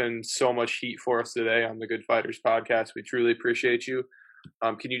dropping so much heat for us today on the Good Fighters podcast. We truly appreciate you.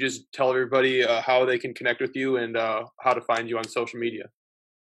 Can you just tell everybody how they can connect with you and how to find you on social media?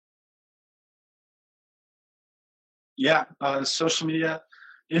 Yeah, social media,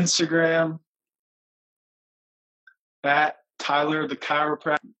 Instagram, at Tylor the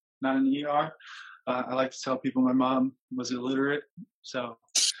chiropractor, not an ER. I like to tell people my mom was illiterate, so.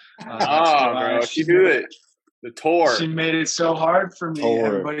 Bro, she knew it. The tour. She made it so hard for me.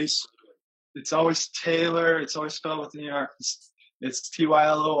 It's always Taylor. It's always spelled with an ER. It's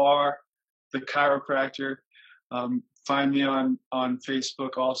Tylor, the chiropractor. Find me on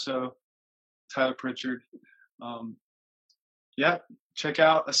Facebook also, Tylor Pritchard. Check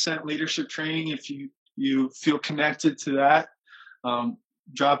out Ascent Leadership Training if you feel connected to that.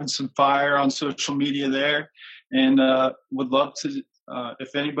 Dropping some fire on social media there, and would love to.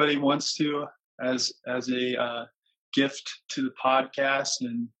 If anybody wants to, as a gift to the podcast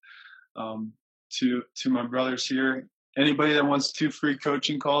and to my brothers here, anybody that wants 2 free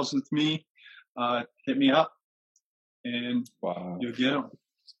coaching calls with me, hit me up, and you'll get them.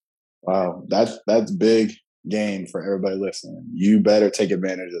 Wow, that's big game for everybody listening. You better take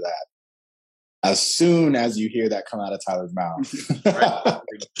advantage of that as soon as you hear that come out of Tyler's mouth.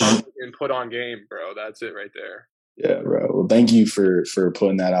 And put on game, bro. That's it right there. Yeah, bro. Well, thank you for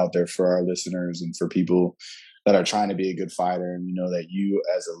putting that out there for our listeners and for people that are trying to be a good fighter. And we know that you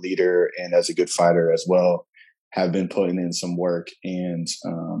as a leader and as a good fighter as well have been putting in some work. And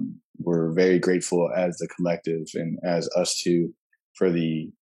we're very grateful as the collective and as us too for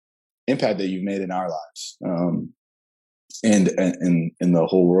the impact that you've made in our lives and in the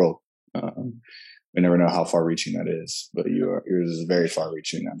whole world. We never know how far-reaching that is, but yours is very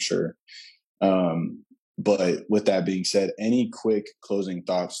far-reaching, I'm sure. But with that being said, any quick closing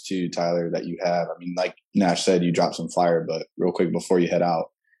thoughts to Tyler that you have? I mean, like Nash said, you dropped some fire, but real quick before you head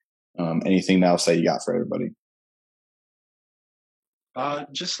out, anything else that you got for everybody?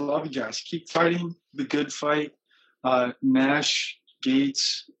 Just love you guys. Keep fighting the good fight. Nash,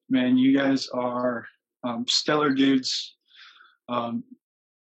 Gates, man, you guys are stellar dudes.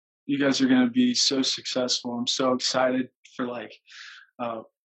 You guys are going to be so successful. I'm so excited for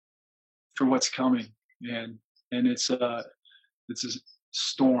what's coming, and it's a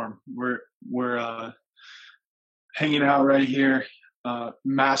storm. We're hanging out right here,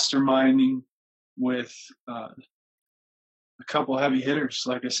 masterminding with a couple heavy hitters.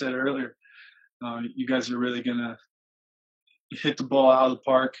 Like I said earlier, you guys are really going to hit the ball out of the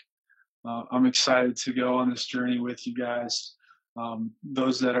park. I'm excited to go on this journey with you guys.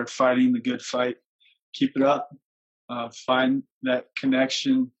 those that are fighting the good fight, keep it up. Find that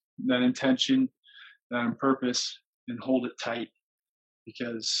connection, that intention, that purpose, and hold it tight.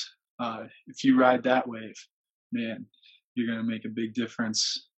 Because if you ride that wave, man, you're going to make a big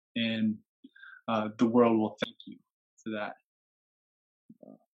difference, and the world will thank you for that.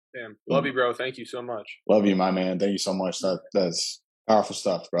 Damn. Love you, bro. Thank you so much. Love you, my man. Thank you so much. That's powerful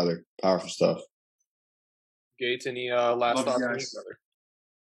stuff, brother. Powerful stuff. Gates, any last thoughts, brother?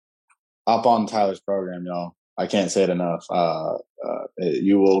 Hop on Tylor's program, y'all. I can't say it enough.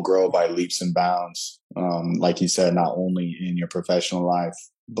 You will grow by leaps and bounds. Like you said, not only in your professional life,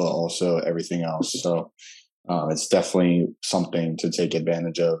 but also everything else. So it's definitely something to take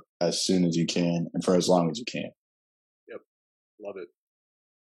advantage of as soon as you can and for as long as you can. Yep. Love it.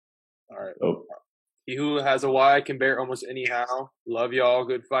 All right. Oh. He who has a why can bear almost anyhow. Love y'all,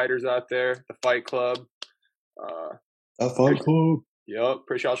 good fighters out there. The Fight Club. The Fight Club. Yep.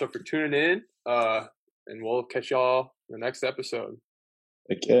 Appreciate y'all for tuning in. And we'll catch y'all in the next episode.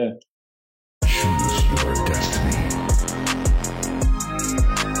 Take care. Choose your destiny.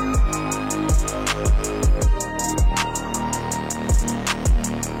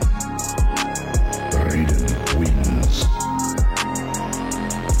 Raiden wins.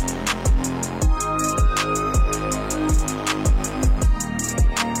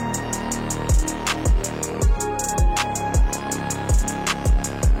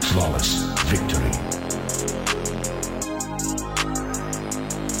 Flawless.